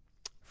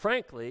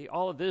 Frankly,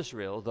 all of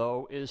Israel,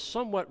 though, is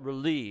somewhat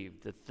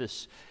relieved that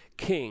this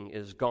king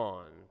is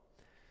gone.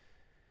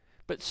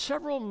 But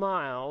several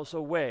miles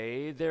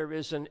away, there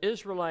is an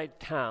Israelite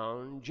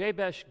town,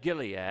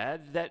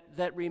 Jabesh-Gilead,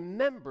 that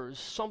remembers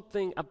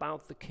something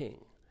about the king.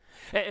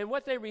 And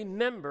what they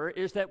remember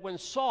is that when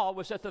Saul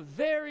was at the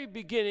very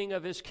beginning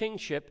of his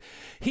kingship,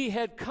 he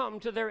had come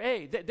to their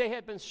aid. They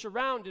had been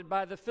surrounded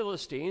by the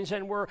Philistines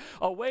and were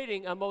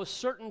awaiting a most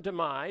certain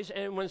demise.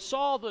 And when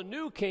Saul, the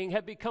new king,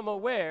 had become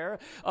aware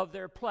of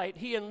their plight,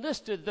 he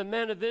enlisted the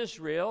men of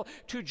Israel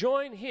to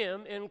join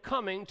him in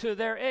coming to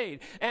their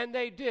aid. And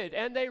they did,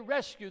 and they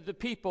rescued the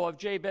people of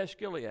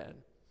Jabesh-Gilead.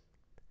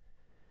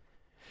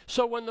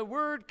 So when the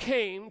word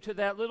came to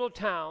that little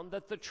town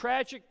that the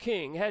tragic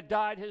king had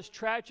died his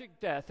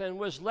tragic death and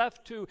was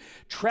left to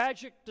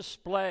tragic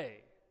display,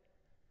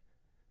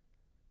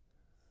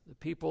 the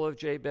people of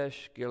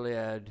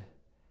Jabesh-Gilead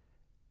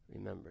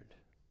remembered.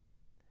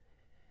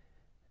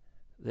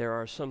 There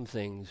are some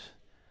things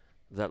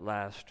that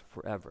last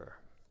forever.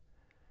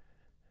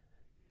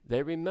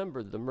 They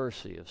remembered the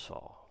mercy of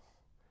Saul.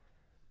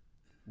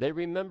 They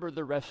remembered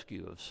the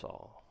rescue of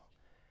Saul.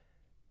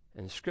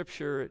 And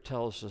Scripture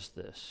tells us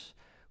this: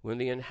 when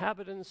the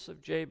inhabitants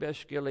of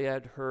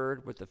Jabesh-Gilead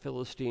heard what the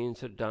Philistines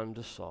had done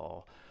to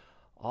Saul,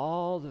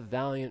 all the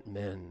valiant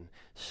men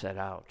set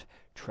out,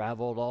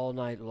 traveled all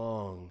night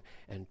long,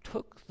 and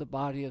took the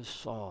body of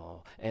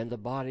Saul and the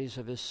bodies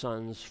of his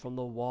sons from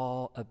the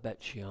wall of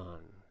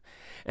Bet-shean.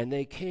 And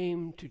they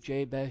came to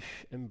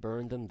Jabesh and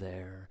burned them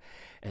there.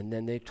 And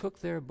then they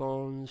took their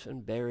bones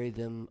and buried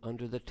them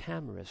under the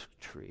tamarisk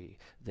tree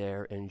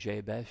there in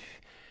Jabesh,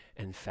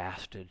 and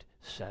fasted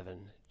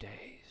 7 days.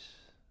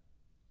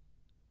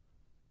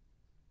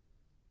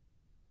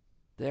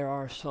 There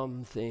are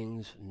some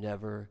things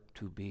never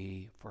to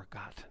be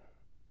forgotten.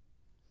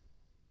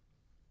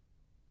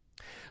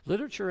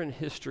 Literature and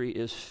history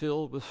is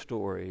filled with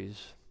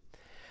stories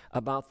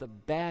about the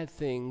bad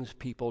things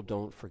people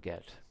don't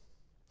forget.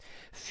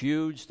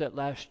 Feuds that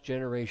last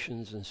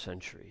generations and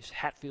centuries.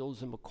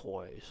 Hatfields and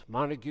McCoys,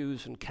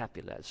 Montagues and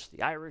Capulets,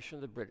 the Irish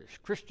and the British,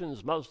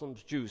 Christians,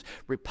 Muslims, Jews,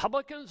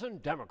 Republicans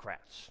and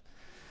Democrats.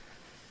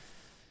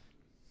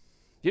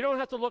 You don't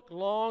have to look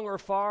long or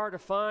far to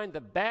find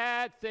the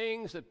bad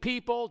things that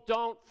people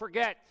don't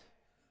forget.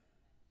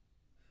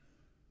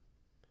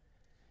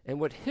 And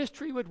what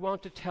history would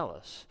want to tell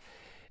us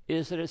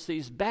is that it's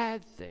these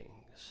bad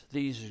things,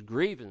 these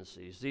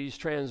grievances, these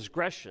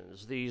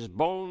transgressions, these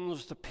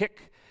bones to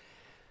pick,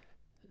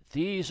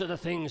 these are the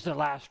things that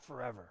last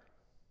forever.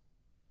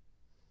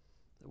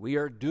 We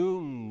are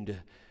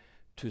doomed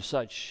to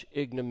such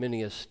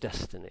ignominious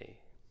destiny.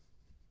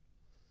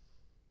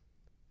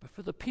 But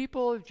for the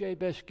people of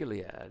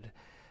Jabesh-Gilead,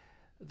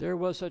 there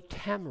was a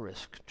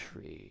tamarisk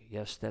tree.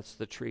 Yes, that's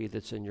the tree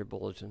that's in your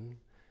bulletin.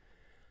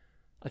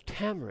 A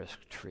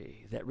tamarisk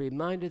tree that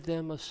reminded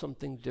them of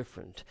something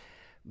different.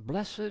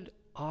 Blessed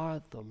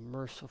are the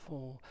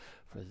merciful,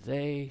 for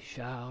they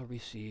shall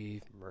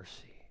receive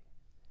mercy.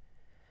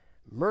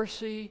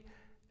 Mercy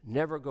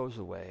never goes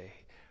away.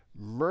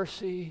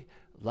 Mercy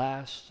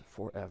lasts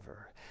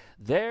forever.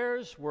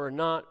 Theirs were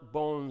not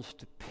bones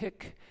to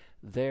pick,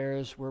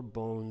 theirs were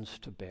bones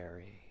to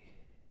bury,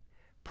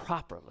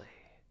 properly,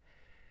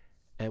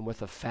 and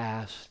with a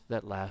fast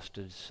that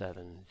lasted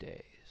 7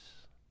 days.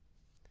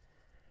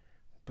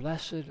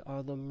 Blessed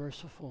are the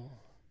merciful,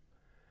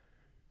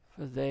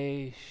 for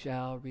they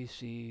shall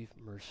receive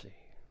mercy.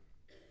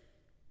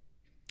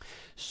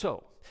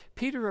 So,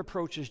 Peter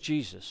approaches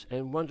Jesus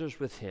and wonders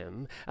with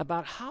him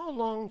about how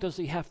long does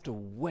he have to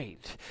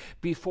wait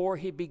before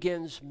he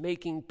begins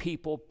making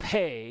people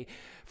pay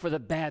for the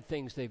bad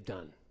things they've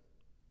done.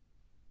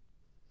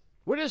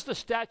 What is the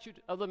statute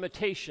of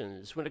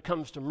limitations when it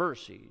comes to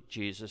mercy,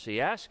 Jesus,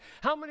 he asks.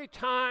 How many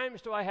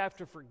times do I have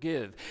to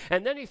forgive?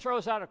 And then he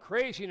throws out a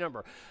crazy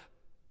number.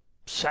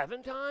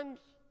 7 times?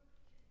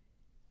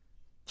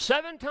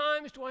 7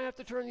 times do I have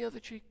to turn the other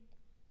cheek?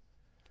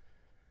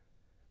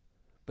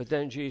 But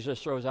then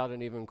Jesus throws out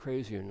an even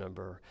crazier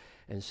number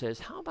and says,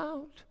 how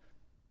about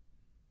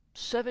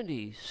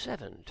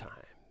 77 times.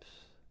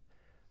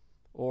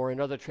 Or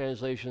in other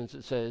translations,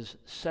 it says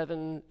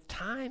 7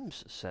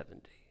 times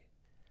 70.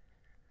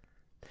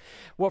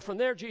 Well, from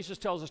there, Jesus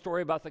tells a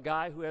story about the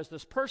guy who has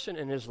this person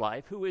in his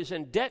life who is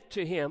in debt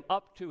to him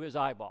up to his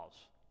eyeballs.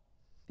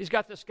 He's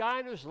got this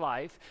guy in his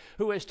life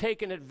who has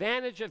taken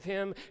advantage of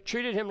him,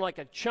 treated him like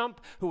a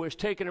chump, who has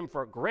taken him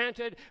for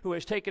granted, who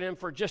has taken him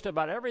for just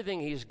about everything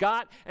he's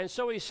got. And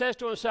so he says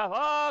to himself,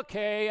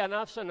 okay,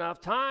 enough's enough,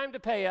 time to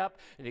pay up.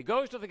 And he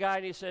goes to the guy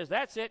and he says,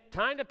 that's it,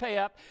 time to pay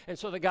up. And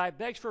so the guy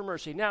begs for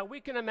mercy. Now, we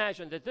can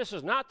imagine that this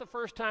is not the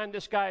first time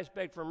this guy has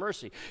begged for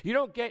mercy. You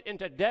don't get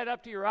into debt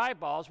up to your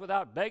eyeballs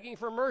without begging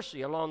for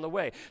mercy along the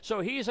way.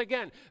 So he's,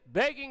 again,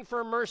 begging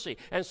for mercy.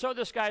 And so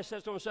this guy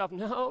says to himself,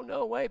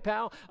 no way,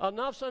 pal,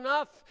 enough's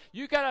enough.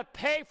 You got to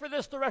pay for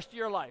this the rest of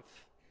your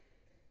life.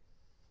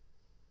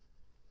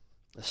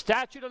 The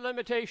statute of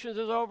limitations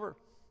is over.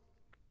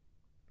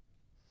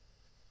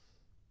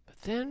 But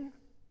then,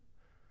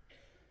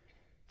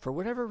 for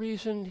whatever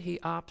reason, he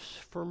opts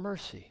for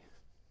mercy.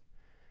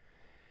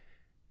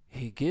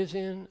 He gives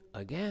in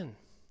again.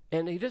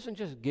 And he doesn't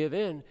just give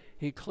in,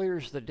 he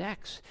clears the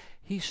decks.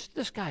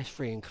 This guy's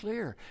free and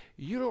clear.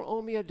 You don't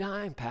owe me a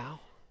dime, pal.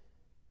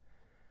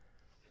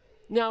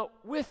 Now,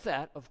 with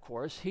that, of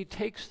course, he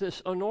takes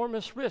this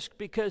enormous risk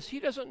because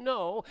he doesn't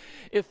know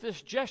if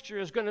this gesture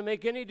is going to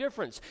make any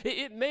difference.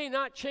 It may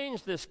not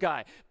change this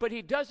guy, but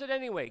he does it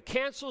anyway,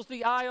 cancels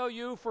the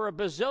IOU for $1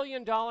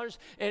 bazillion,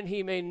 and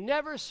he may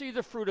never see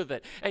the fruit of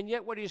it. And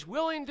yet what he's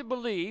willing to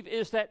believe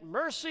is that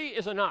mercy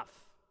is enough.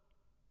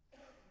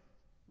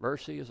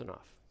 Mercy is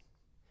enough.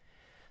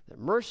 That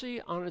mercy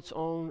on its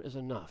own is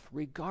enough,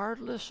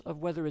 regardless of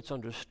whether it's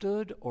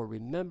understood or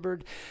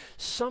remembered.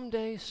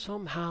 Someday,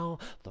 somehow,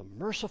 the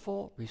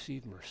merciful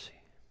receive mercy.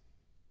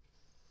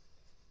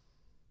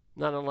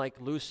 Not unlike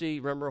Lucy,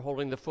 remember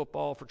holding the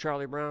football for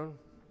Charlie Brown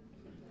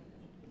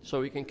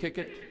so he can kick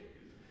it?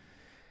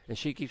 And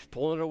she keeps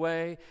pulling it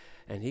away,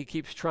 and he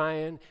keeps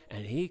trying,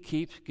 and he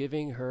keeps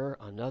giving her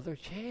another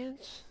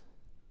chance.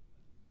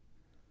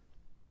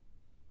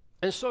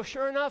 And so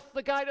sure enough,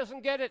 the guy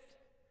doesn't get it.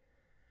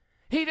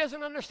 He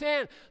doesn't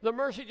understand. The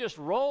mercy just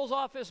rolls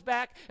off his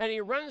back, and he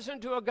runs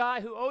into a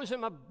guy who owes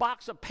him a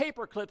box of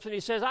paper clips, and he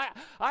says,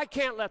 I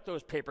can't let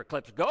those paper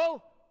clips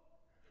go.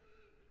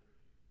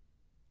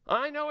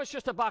 I know it's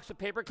just a box of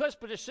paper clips,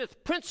 but it's just the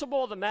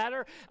principle of the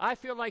matter. I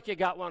feel like you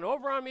got one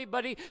over on me,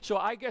 buddy, so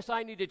I guess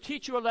I need to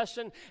teach you a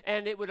lesson.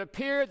 And it would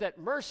appear that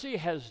mercy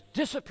has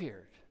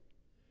disappeared.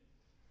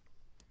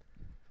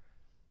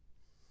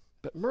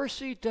 But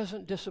mercy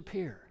doesn't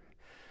disappear.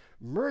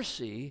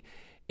 Mercy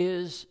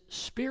is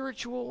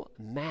spiritual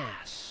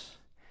mass.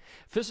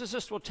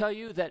 Physicists will tell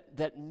you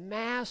that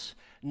mass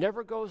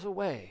never goes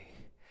away.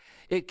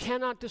 It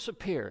cannot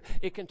disappear.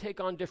 It can take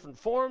on different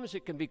forms.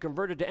 It can be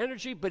converted to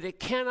energy, but it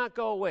cannot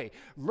go away.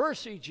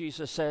 Mercy,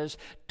 Jesus says,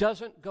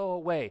 doesn't go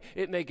away.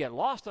 It may get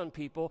lost on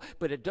people,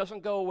 but it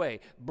doesn't go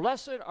away.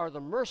 Blessed are the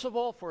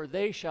merciful, for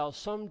they shall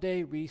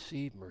someday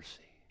receive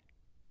mercy.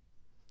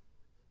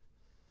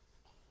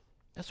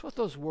 That's what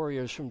those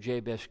warriors from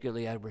Jabesh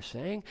Gilead were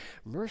saying.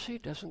 Mercy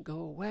doesn't go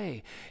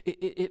away.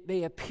 It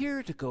may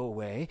appear to go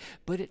away,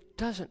 but it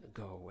doesn't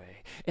go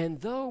away. And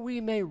though we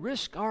may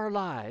risk our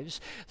lives,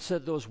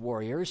 said those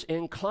warriors,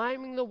 in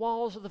climbing the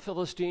walls of the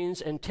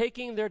Philistines and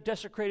taking their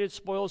desecrated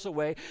spoils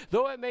away,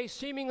 though it may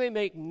seemingly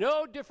make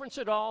no difference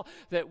at all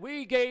that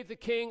we gave the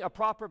king a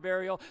proper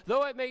burial,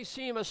 though it may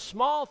seem a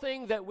small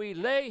thing that we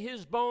lay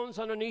his bones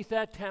underneath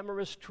that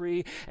tamarisk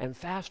tree and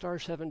fast our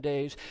 7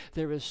 days,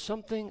 there is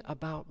something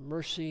about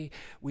mercy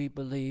we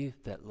believe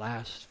that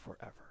lasts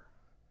forever.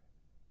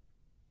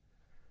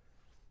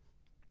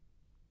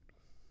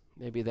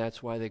 Maybe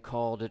that's why they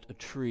called it a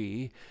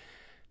tree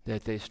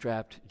that they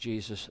strapped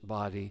Jesus'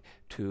 body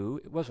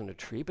to. It wasn't a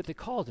tree, but they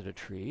called it a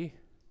tree.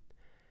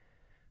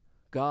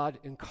 God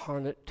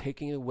incarnate,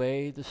 taking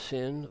away the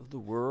sin of the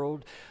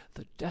world,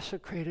 the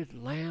desecrated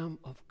Lamb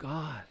of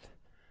God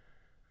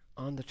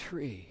on the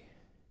tree.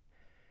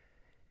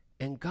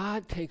 And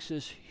God takes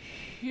this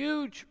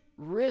huge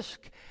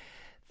risk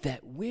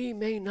that we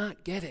may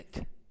not get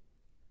it.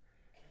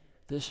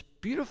 This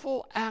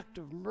beautiful act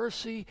of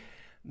mercy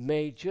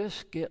may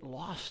just get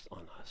lost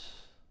on us.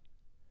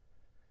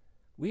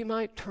 We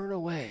might turn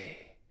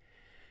away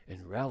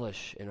and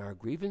relish in our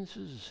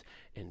grievances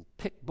and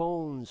pick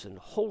bones and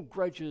hold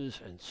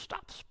grudges and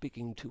stop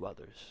speaking to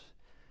others.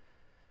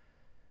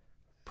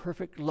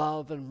 Perfect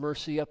love and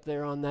mercy up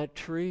there on that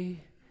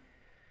tree,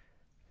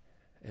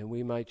 and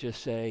we might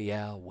just say,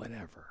 yeah,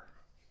 whatever.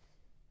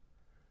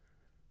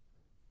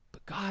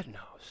 God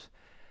knows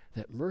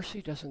that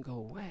mercy doesn't go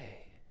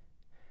away.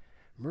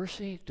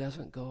 Mercy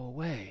doesn't go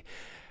away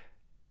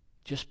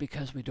just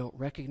because we don't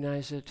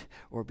recognize it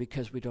or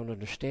because we don't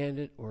understand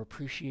it or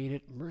appreciate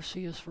it.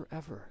 Mercy is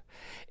forever.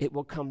 It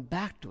will come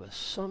back to us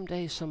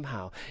someday,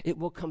 somehow. It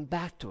will come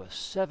back to us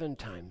 7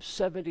 times,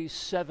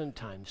 77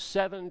 times,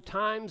 7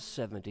 times,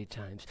 70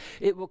 times.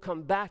 It will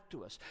come back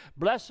to us.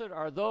 Blessed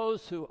are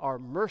those who are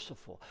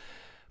merciful,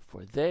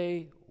 for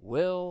they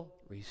will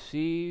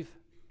receive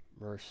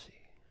mercy.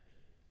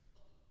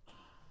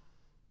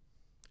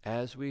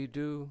 as we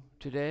do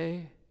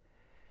today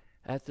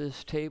at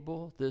this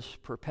table, this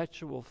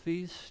perpetual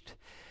feast.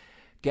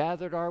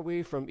 Gathered are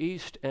we from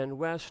east and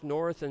west,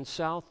 north and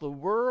south, the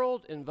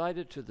world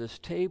invited to this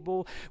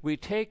table. We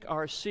take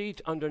our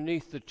seat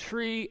underneath the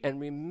tree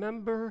and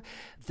remember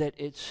that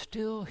it's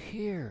still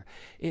here.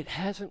 It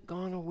hasn't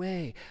gone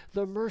away.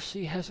 The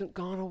mercy hasn't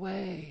gone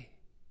away.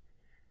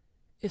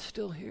 It's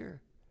still here.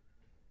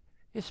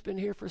 It's been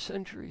here for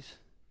centuries.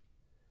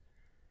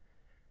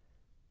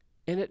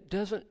 And it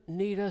doesn't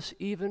need us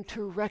even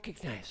to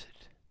recognize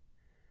it.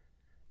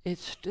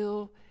 It's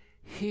still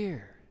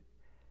here.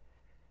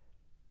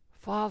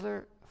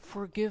 Father,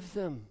 forgive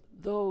them,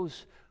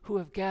 those who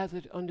have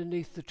gathered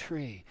underneath the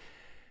tree.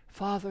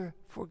 Father,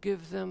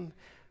 forgive them,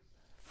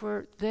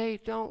 for they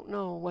don't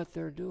know what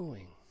they're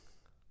doing.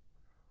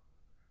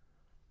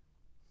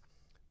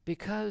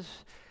 Because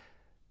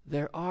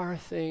there are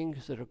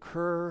things that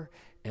occur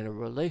in a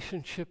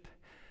relationship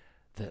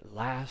that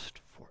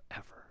last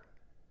forever.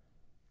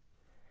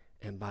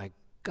 And by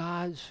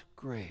God's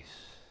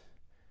grace,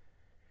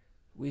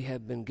 we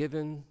have been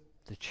given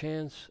the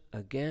chance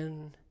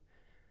again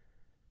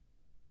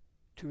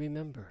to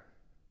remember.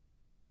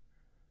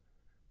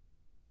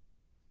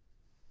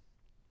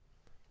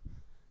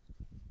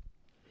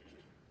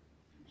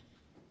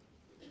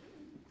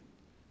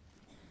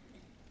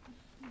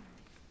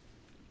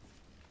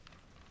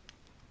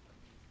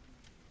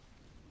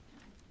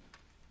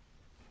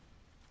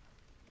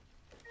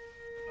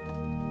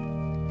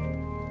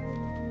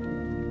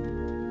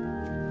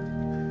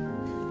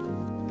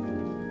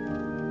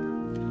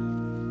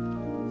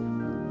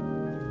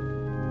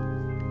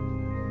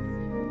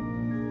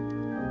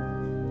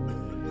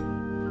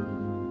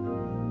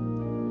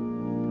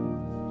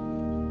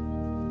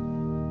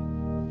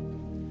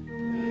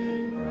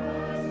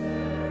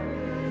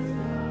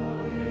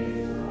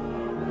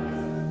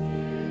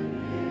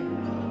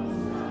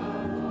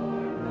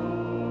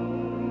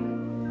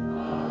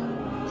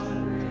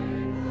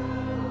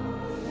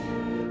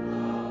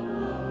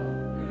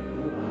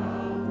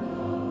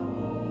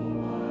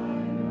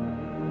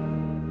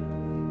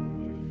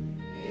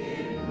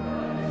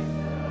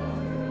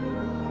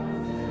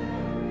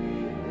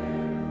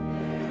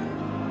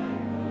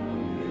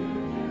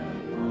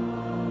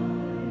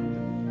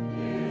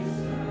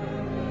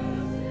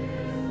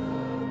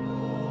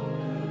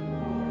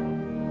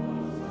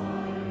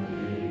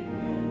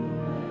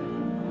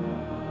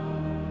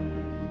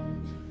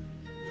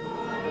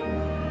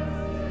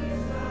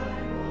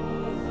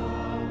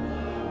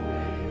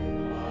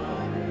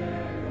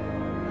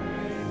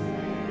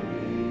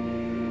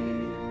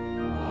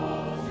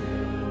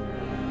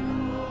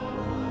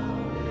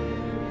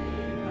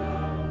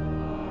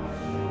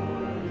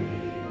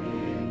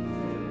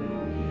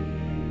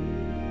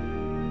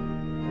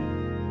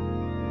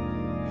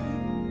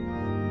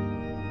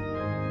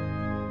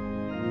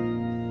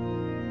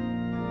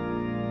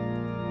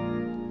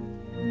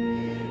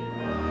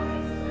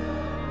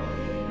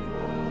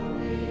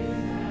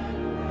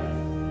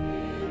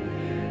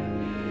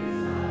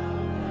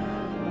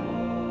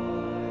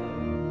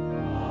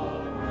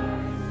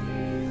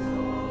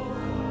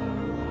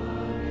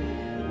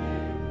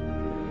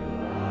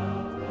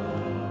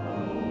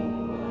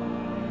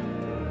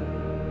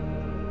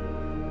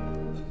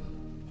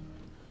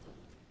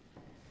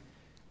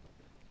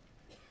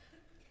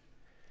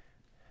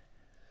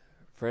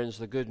 Friends,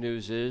 the good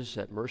news is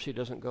that mercy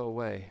doesn't go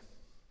away.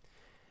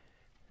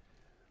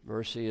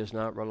 Mercy is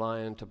not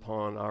reliant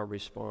upon our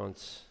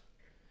response.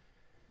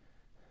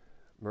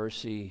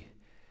 Mercy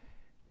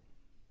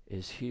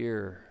is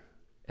here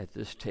at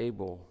this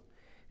table.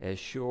 As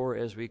sure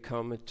as we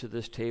come to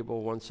this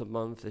table once a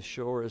month, as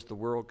sure as the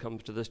world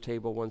comes to this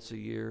table once a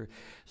year,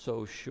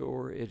 so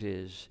sure it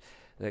is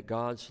that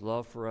God's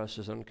love for us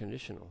is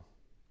unconditional.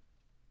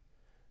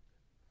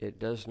 It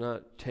does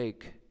not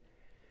take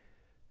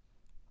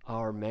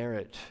our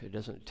merit. It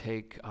doesn't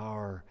take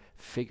our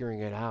figuring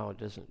it out. It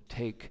doesn't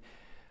take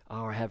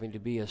our having to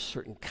be a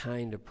certain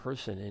kind of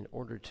person in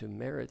order to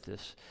merit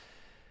this.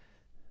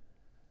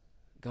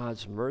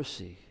 God's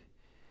mercy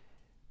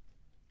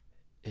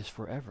is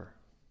forever.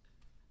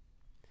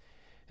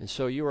 And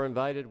so you are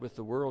invited with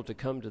the world to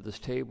come to this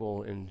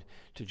table and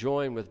to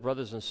join with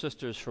brothers and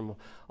sisters from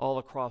all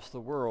across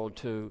the world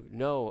to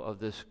know of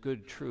this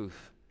good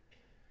truth.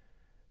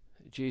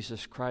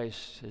 Jesus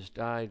Christ has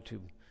died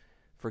to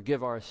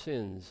forgive our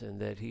sins, and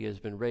that he has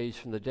been raised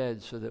from the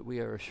dead so that we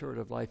are assured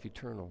of life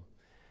eternal.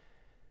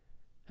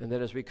 And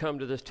that as we come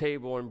to this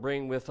table and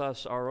bring with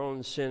us our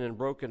own sin and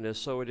brokenness,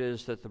 so it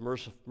is that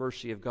the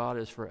mercy of God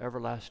is from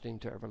everlasting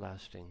to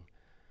everlasting.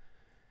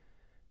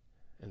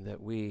 And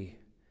that we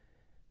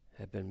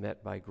have been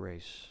met by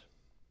grace.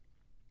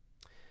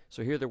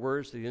 So hear the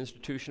words of the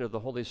institution of the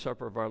Holy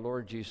Supper of our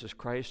Lord Jesus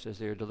Christ as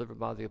they are delivered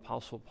by the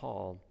Apostle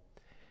Paul.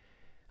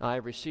 I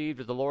have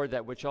received of the Lord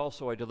that which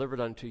also I delivered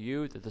unto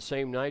you, that the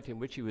same night in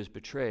which he was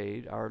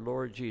betrayed, our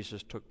Lord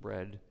Jesus took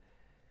bread.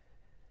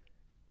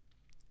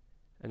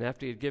 And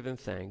after he had given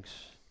thanks,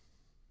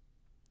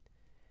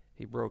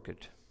 he broke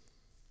it.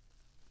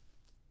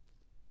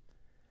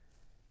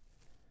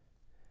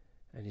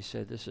 And he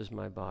said, "This is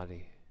my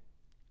body,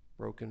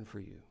 broken for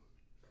you.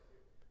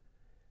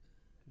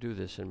 Do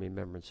this in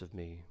remembrance of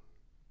me."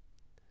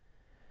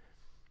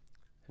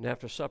 And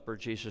after supper,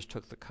 Jesus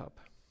took the cup.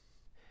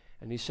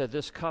 And he said,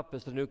 "This cup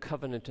is the new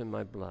covenant in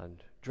my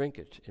blood. Drink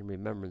it in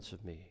remembrance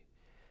of me.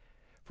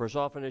 For as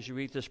often as you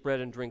eat this bread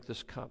and drink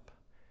this cup,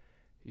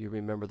 you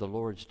remember the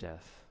Lord's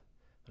death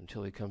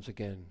until he comes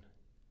again."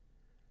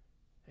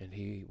 And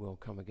he will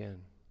come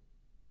again.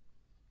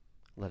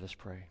 Let us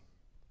pray.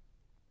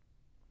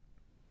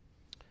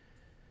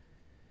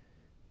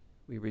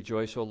 We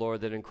rejoice, O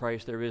Lord, that in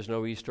Christ there is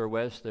no east or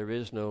west, there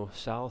is no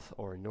south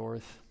or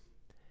north,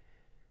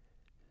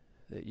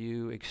 that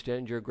you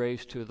extend your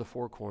grace to the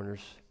four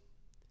corners,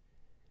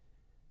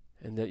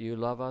 and that you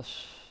love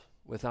us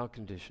without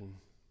condition.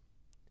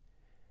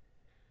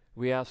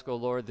 We ask, O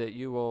Lord, that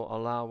you will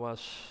allow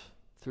us,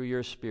 through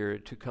your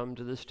Spirit, to come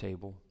to this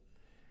table,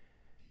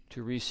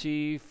 to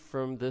receive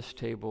from this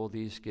table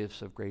these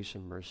gifts of grace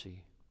and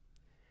mercy.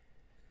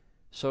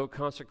 So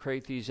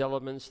consecrate these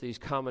elements, these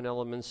common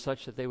elements,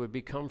 such that they would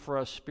become for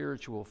us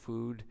spiritual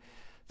food,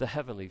 the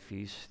heavenly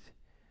feast,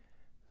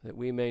 that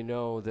we may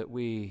know that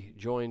we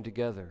join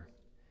together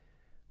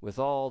with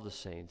all the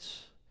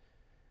saints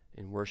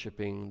in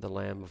worshiping the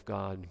Lamb of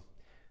God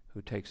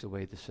who takes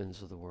away the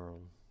sins of the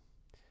world.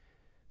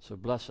 So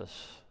bless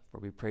us, for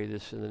we pray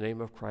this in the name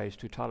of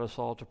Christ, who taught us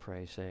all to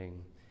pray,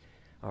 saying,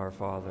 "Our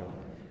Father,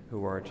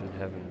 who art in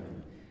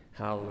heaven,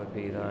 hallowed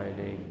be thy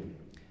name.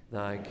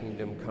 Thy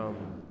kingdom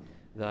come,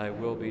 thy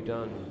will be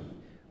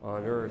done,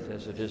 on earth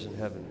as it is in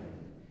heaven.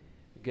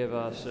 Give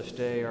us this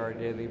day our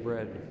daily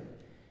bread,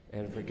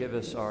 and forgive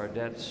us our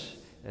debts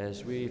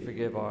as we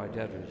forgive our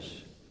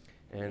debtors.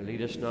 And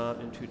lead us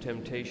not into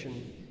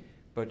temptation,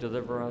 but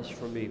deliver us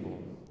from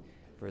evil.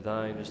 For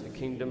thine is the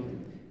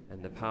kingdom,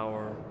 and the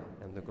power,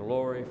 and the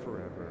glory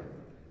forever.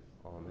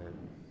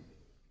 Amen."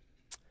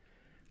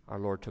 Our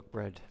Lord took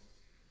bread.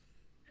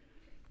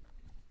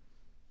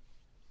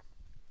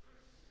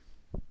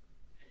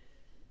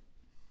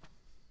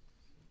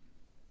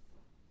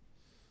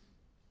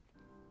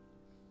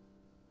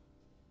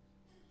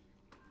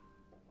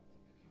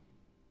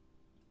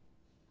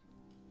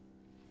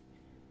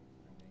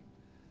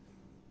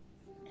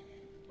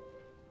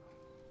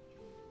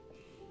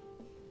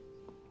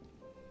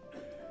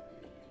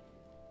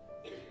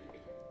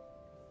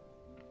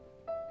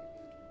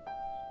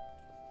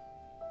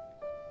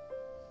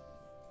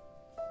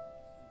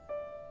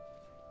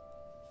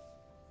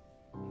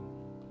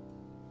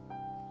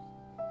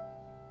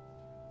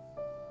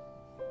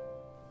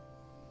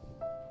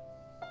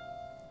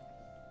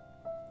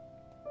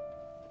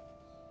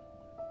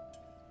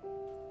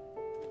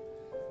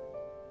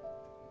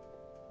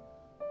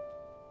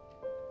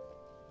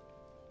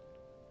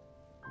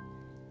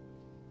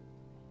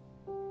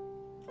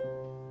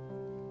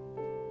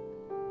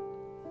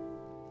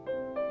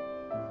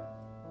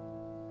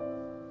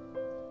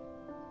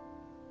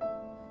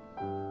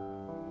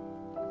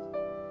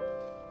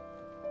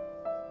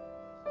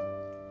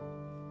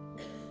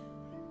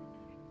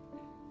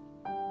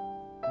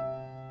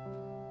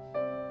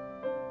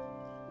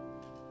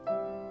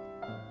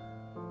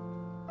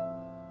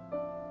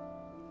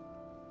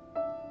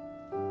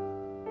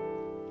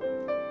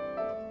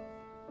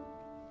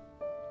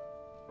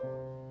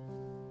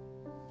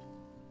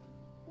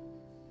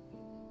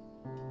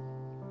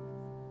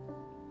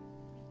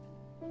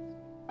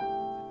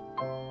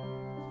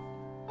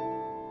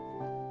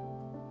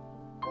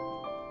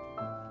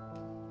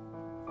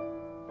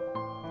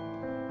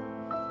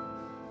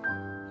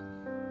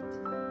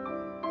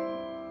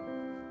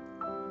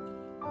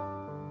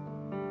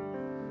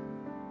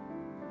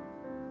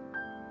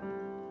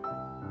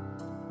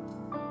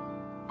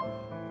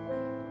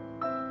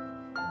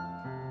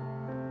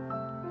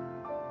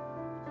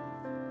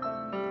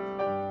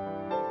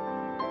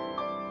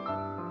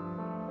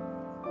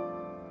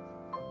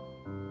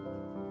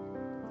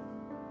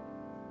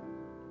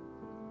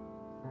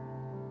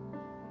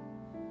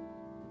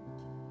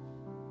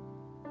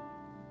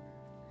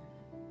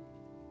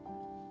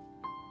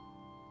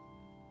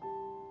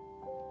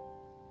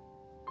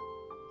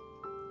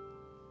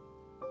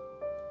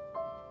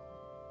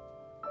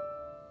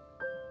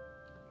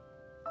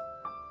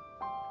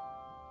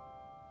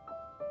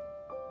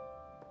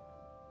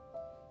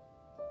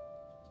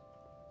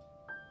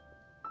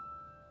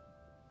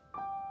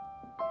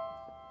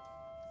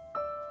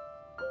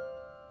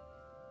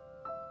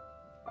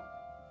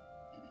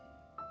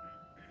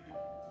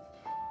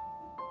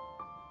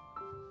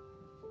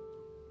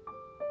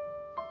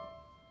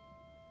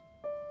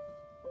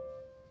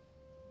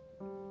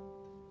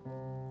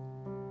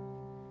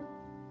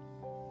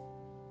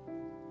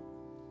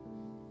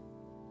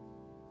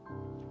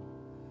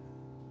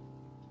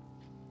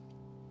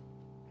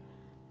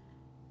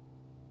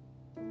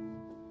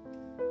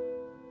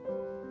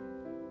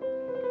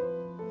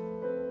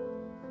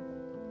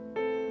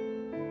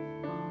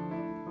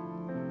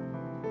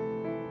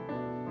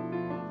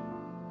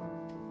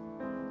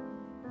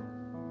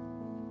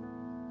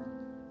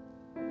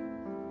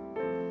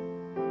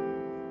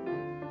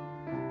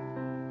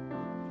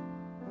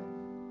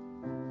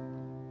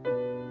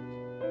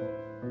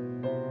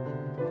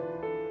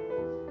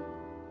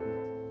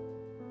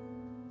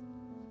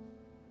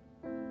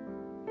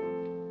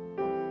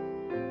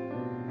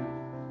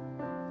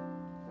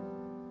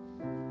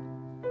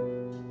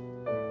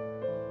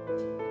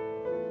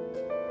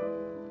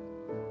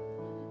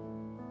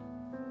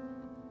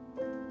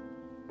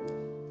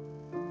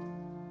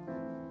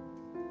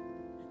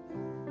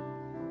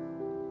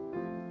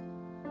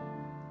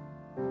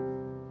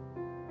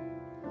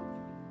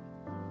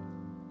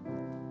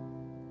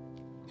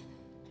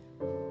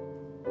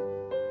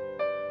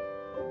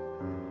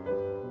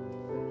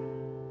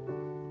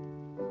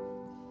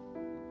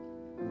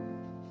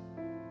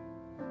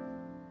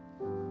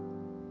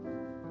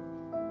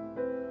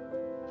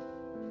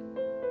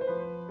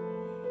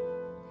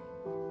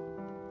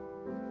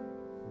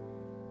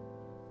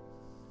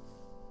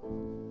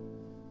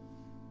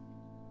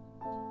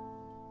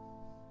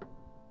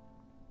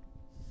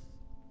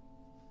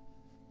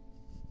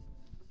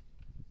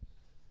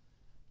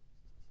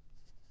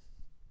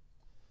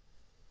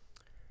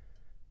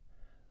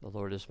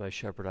 Lord is my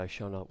shepherd, I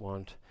shall not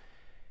want.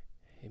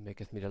 He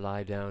maketh me to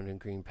lie down in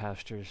green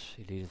pastures.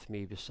 He leadeth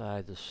me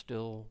beside the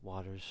still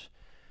waters.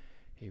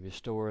 He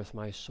restoreth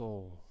my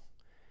soul.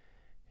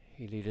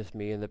 He leadeth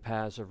me in the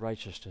paths of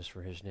righteousness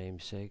for his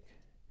name's sake.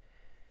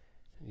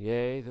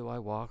 Yea, though I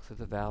walk through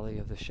the valley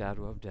of the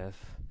shadow of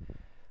death,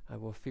 I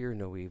will fear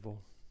no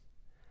evil,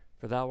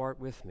 for thou art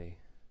with me.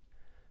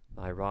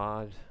 Thy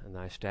rod and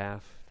thy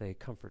staff, they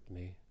comfort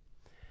me.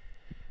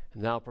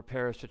 And thou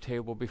preparest a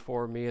table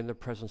before me in the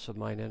presence of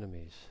mine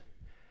enemies.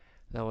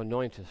 Thou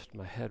anointest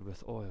my head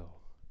with oil.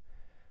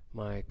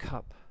 My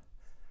cup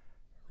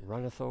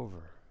runneth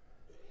over.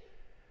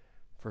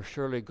 For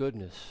surely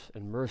goodness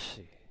and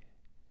mercy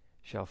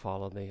shall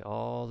follow me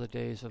all the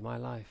days of my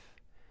life,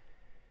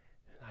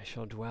 and I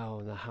shall dwell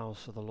in the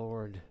house of the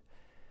Lord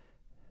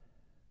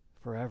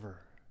forever.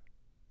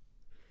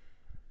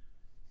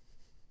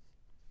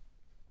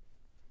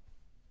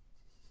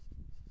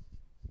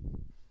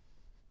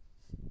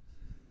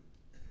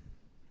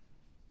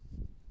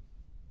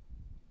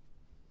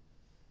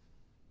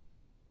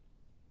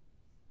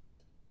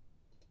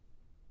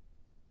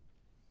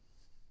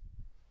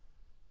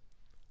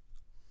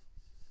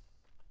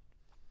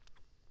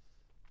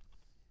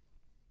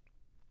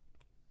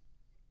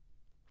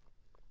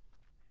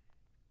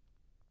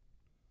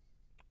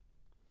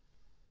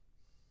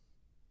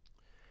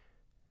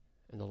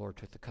 And the Lord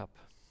took the cup.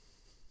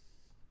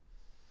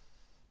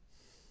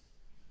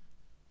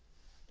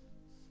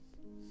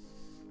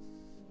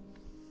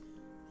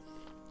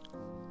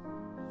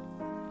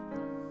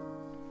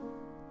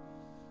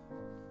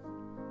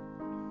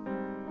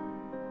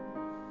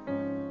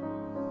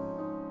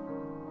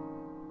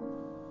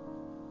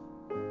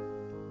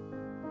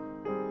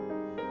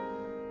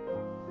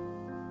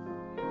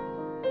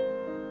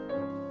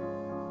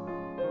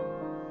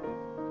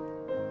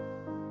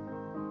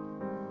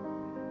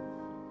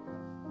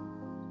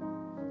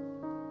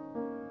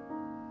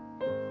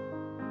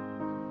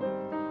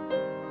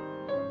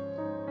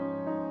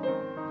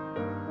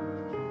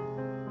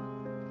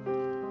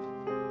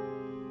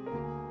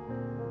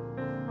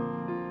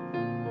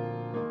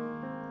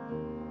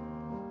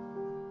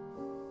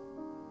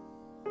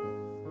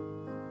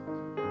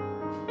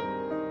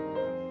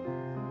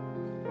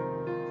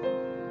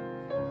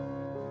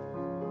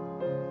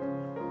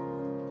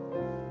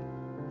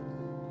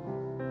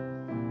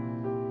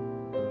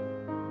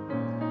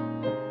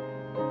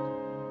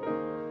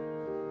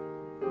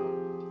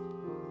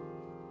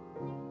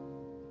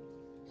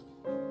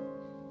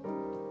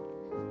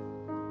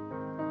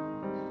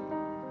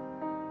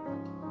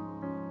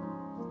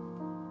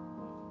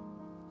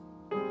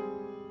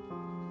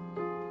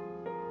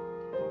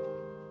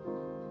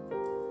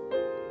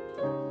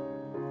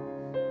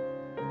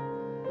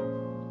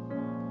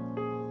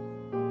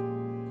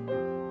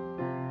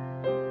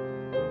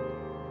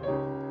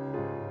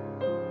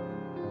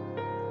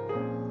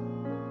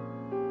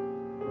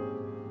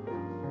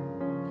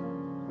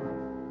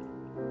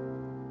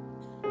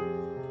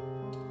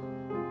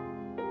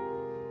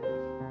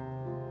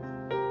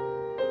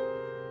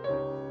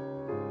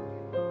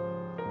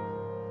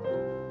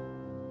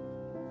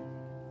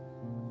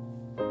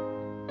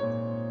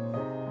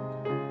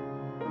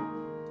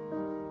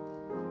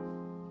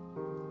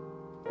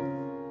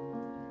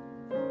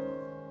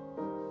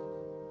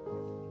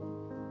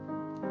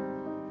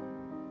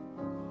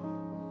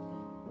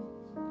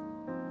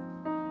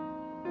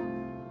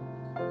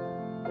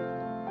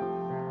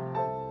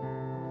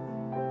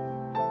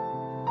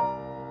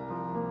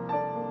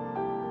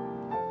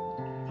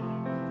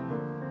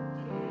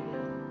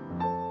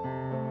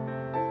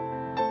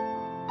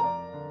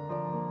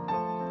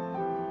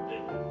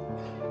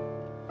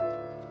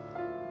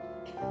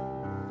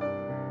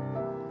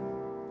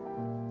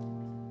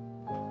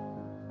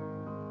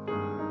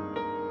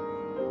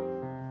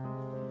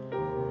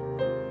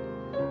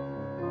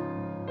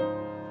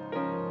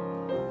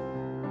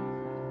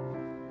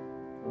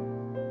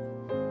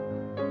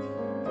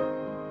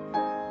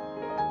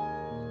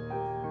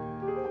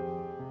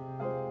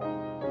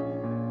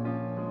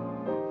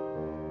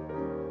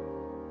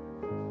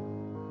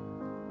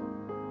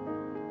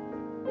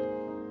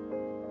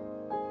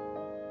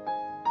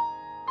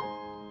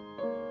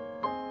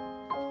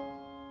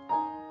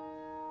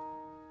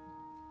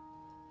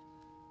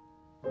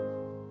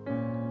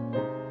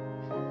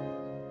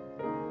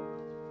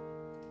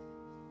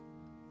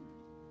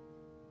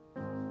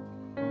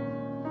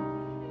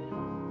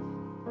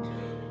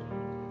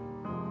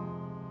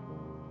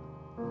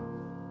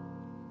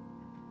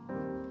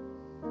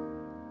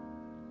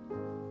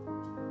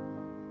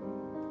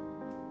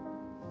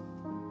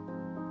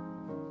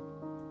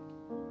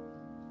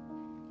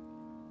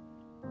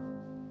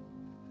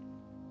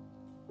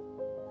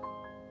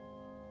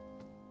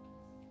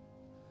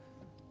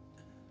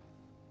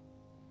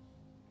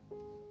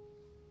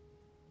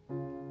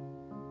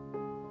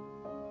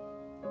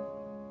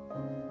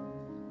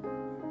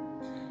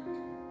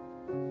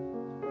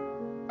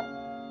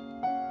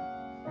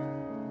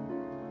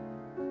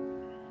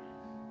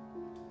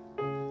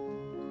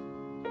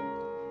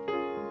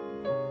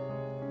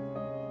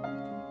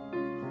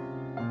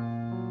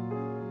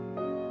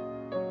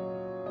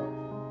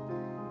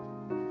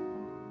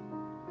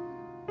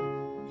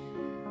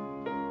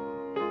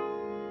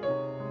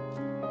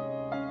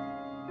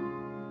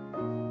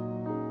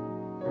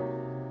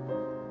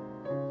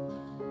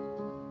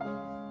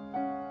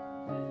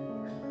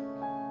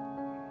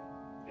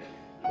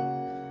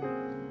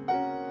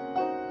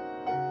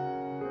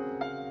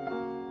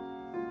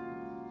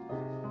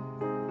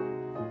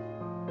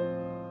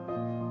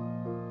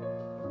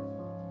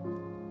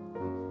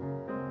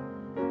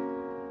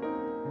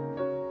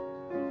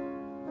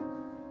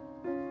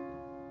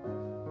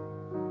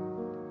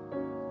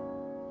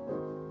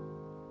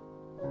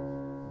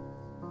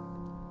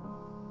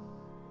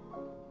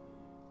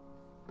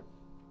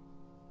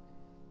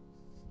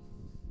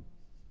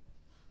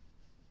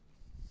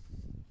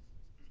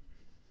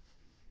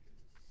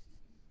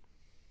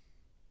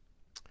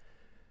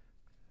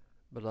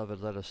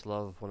 Beloved, let us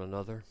love one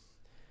another,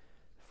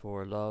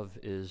 for love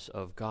is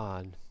of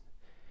God,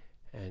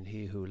 and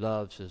he who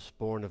loves is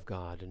born of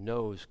God and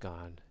knows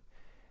God.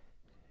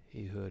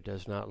 He who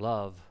does not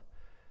love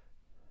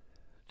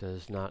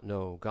does not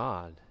know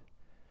God,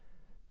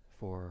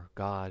 for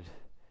God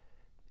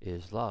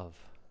is love.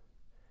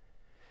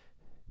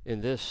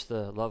 In this,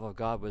 the love of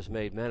God was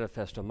made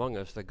manifest among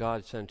us, that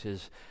God sent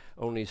his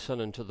only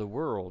Son into the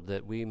world,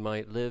 that we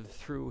might live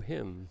through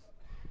him.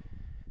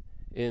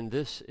 In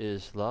this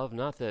is love,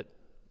 not that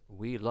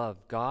we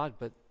loved God,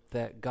 but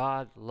that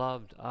God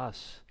loved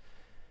us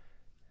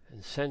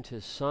and sent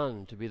his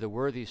Son to be the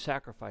worthy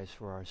sacrifice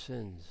for our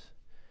sins.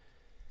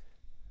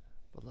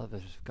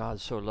 Beloved, if God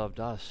so loved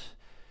us,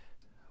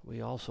 we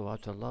also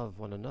ought to love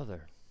one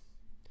another.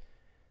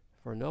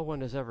 For no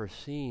one has ever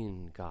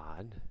seen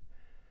God,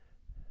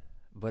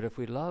 but if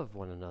we love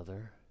one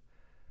another,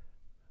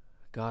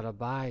 God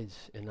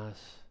abides in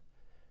us,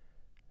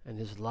 and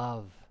his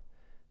love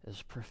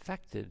is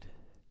perfected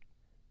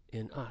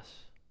in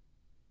us.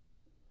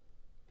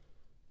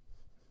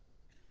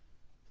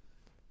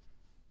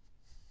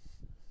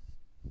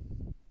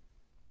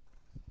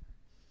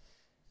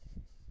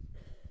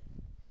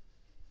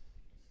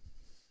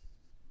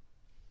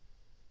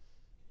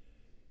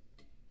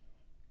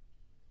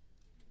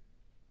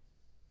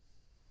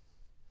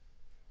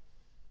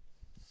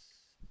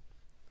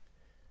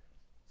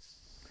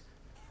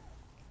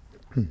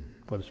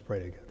 Let us pray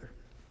together.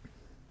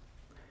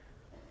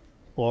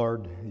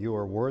 Lord, you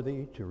are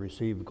worthy to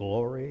receive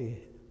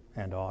glory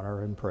and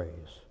honor and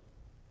praise.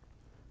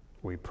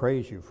 We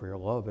praise you for your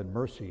love and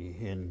mercy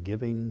in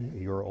giving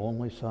your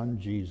only Son,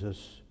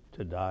 Jesus,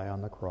 to die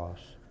on the cross,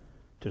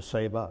 to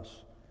save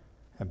us.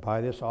 And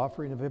by this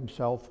offering of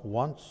himself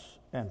once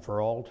and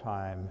for all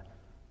time,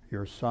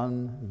 your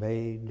Son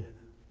made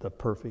the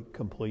perfect,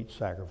 complete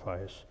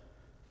sacrifice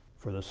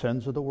for the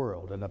sins of the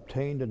world and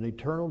obtained an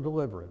eternal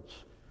deliverance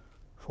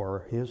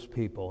for his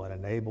people and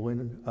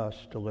enabling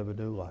us to live a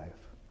new life.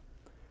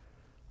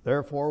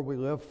 Therefore, we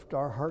lift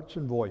our hearts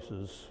and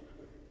voices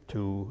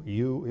to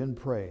you in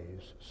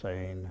praise,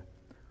 saying,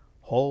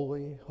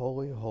 Holy,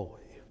 holy,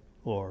 holy,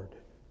 Lord,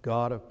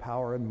 God of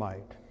power and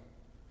might.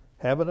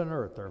 Heaven and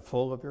earth are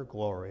full of your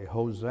glory.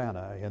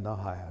 Hosanna in the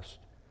highest.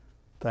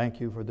 Thank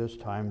you for this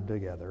time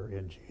together.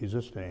 In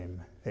Jesus'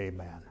 name,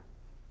 amen.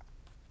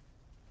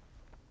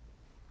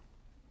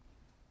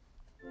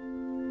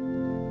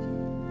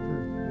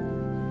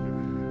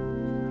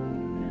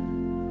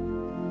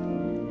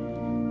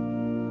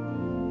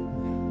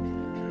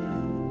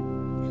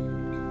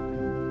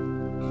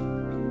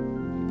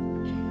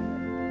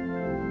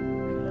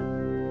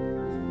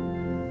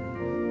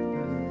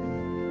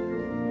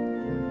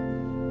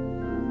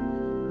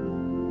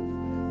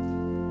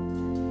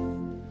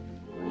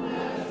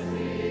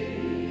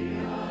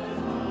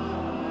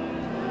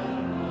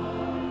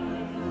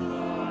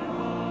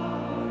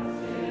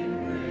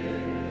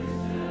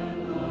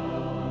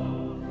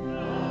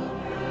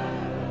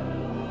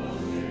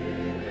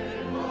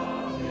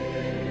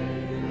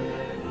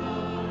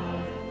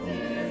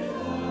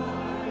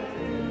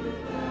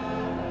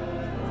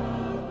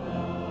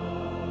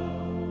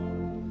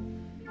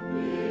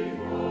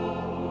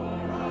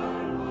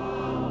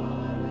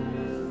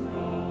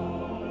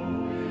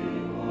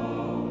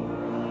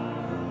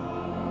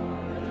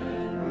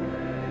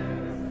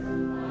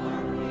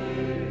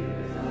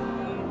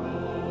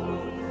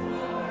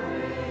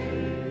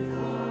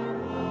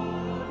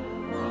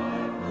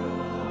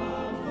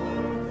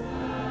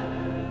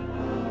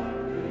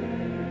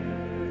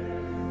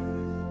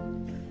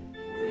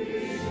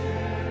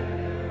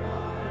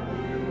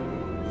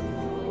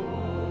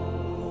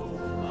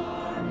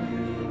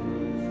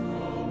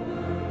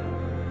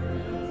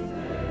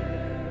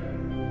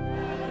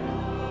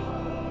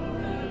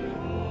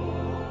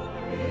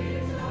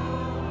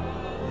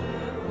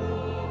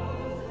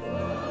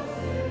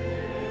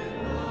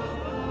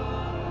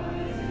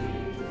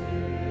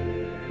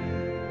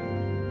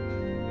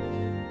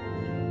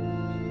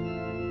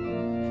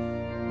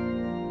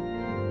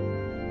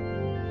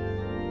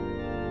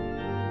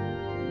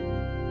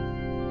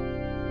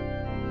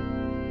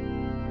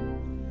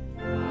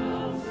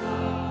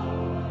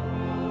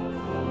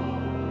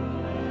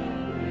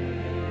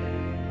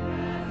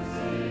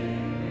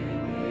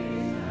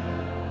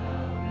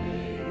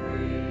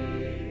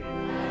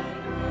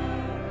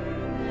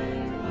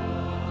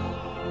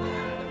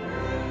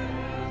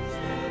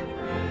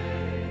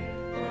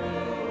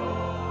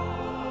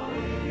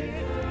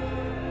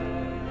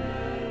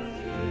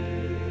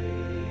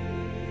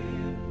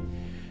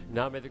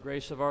 Now may the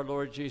grace of our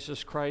Lord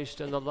Jesus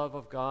Christ and the love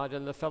of God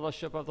and the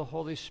fellowship of the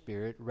Holy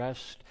Spirit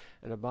rest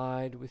and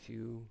abide with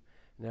you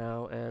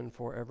now and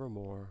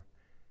forevermore.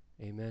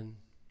 Amen.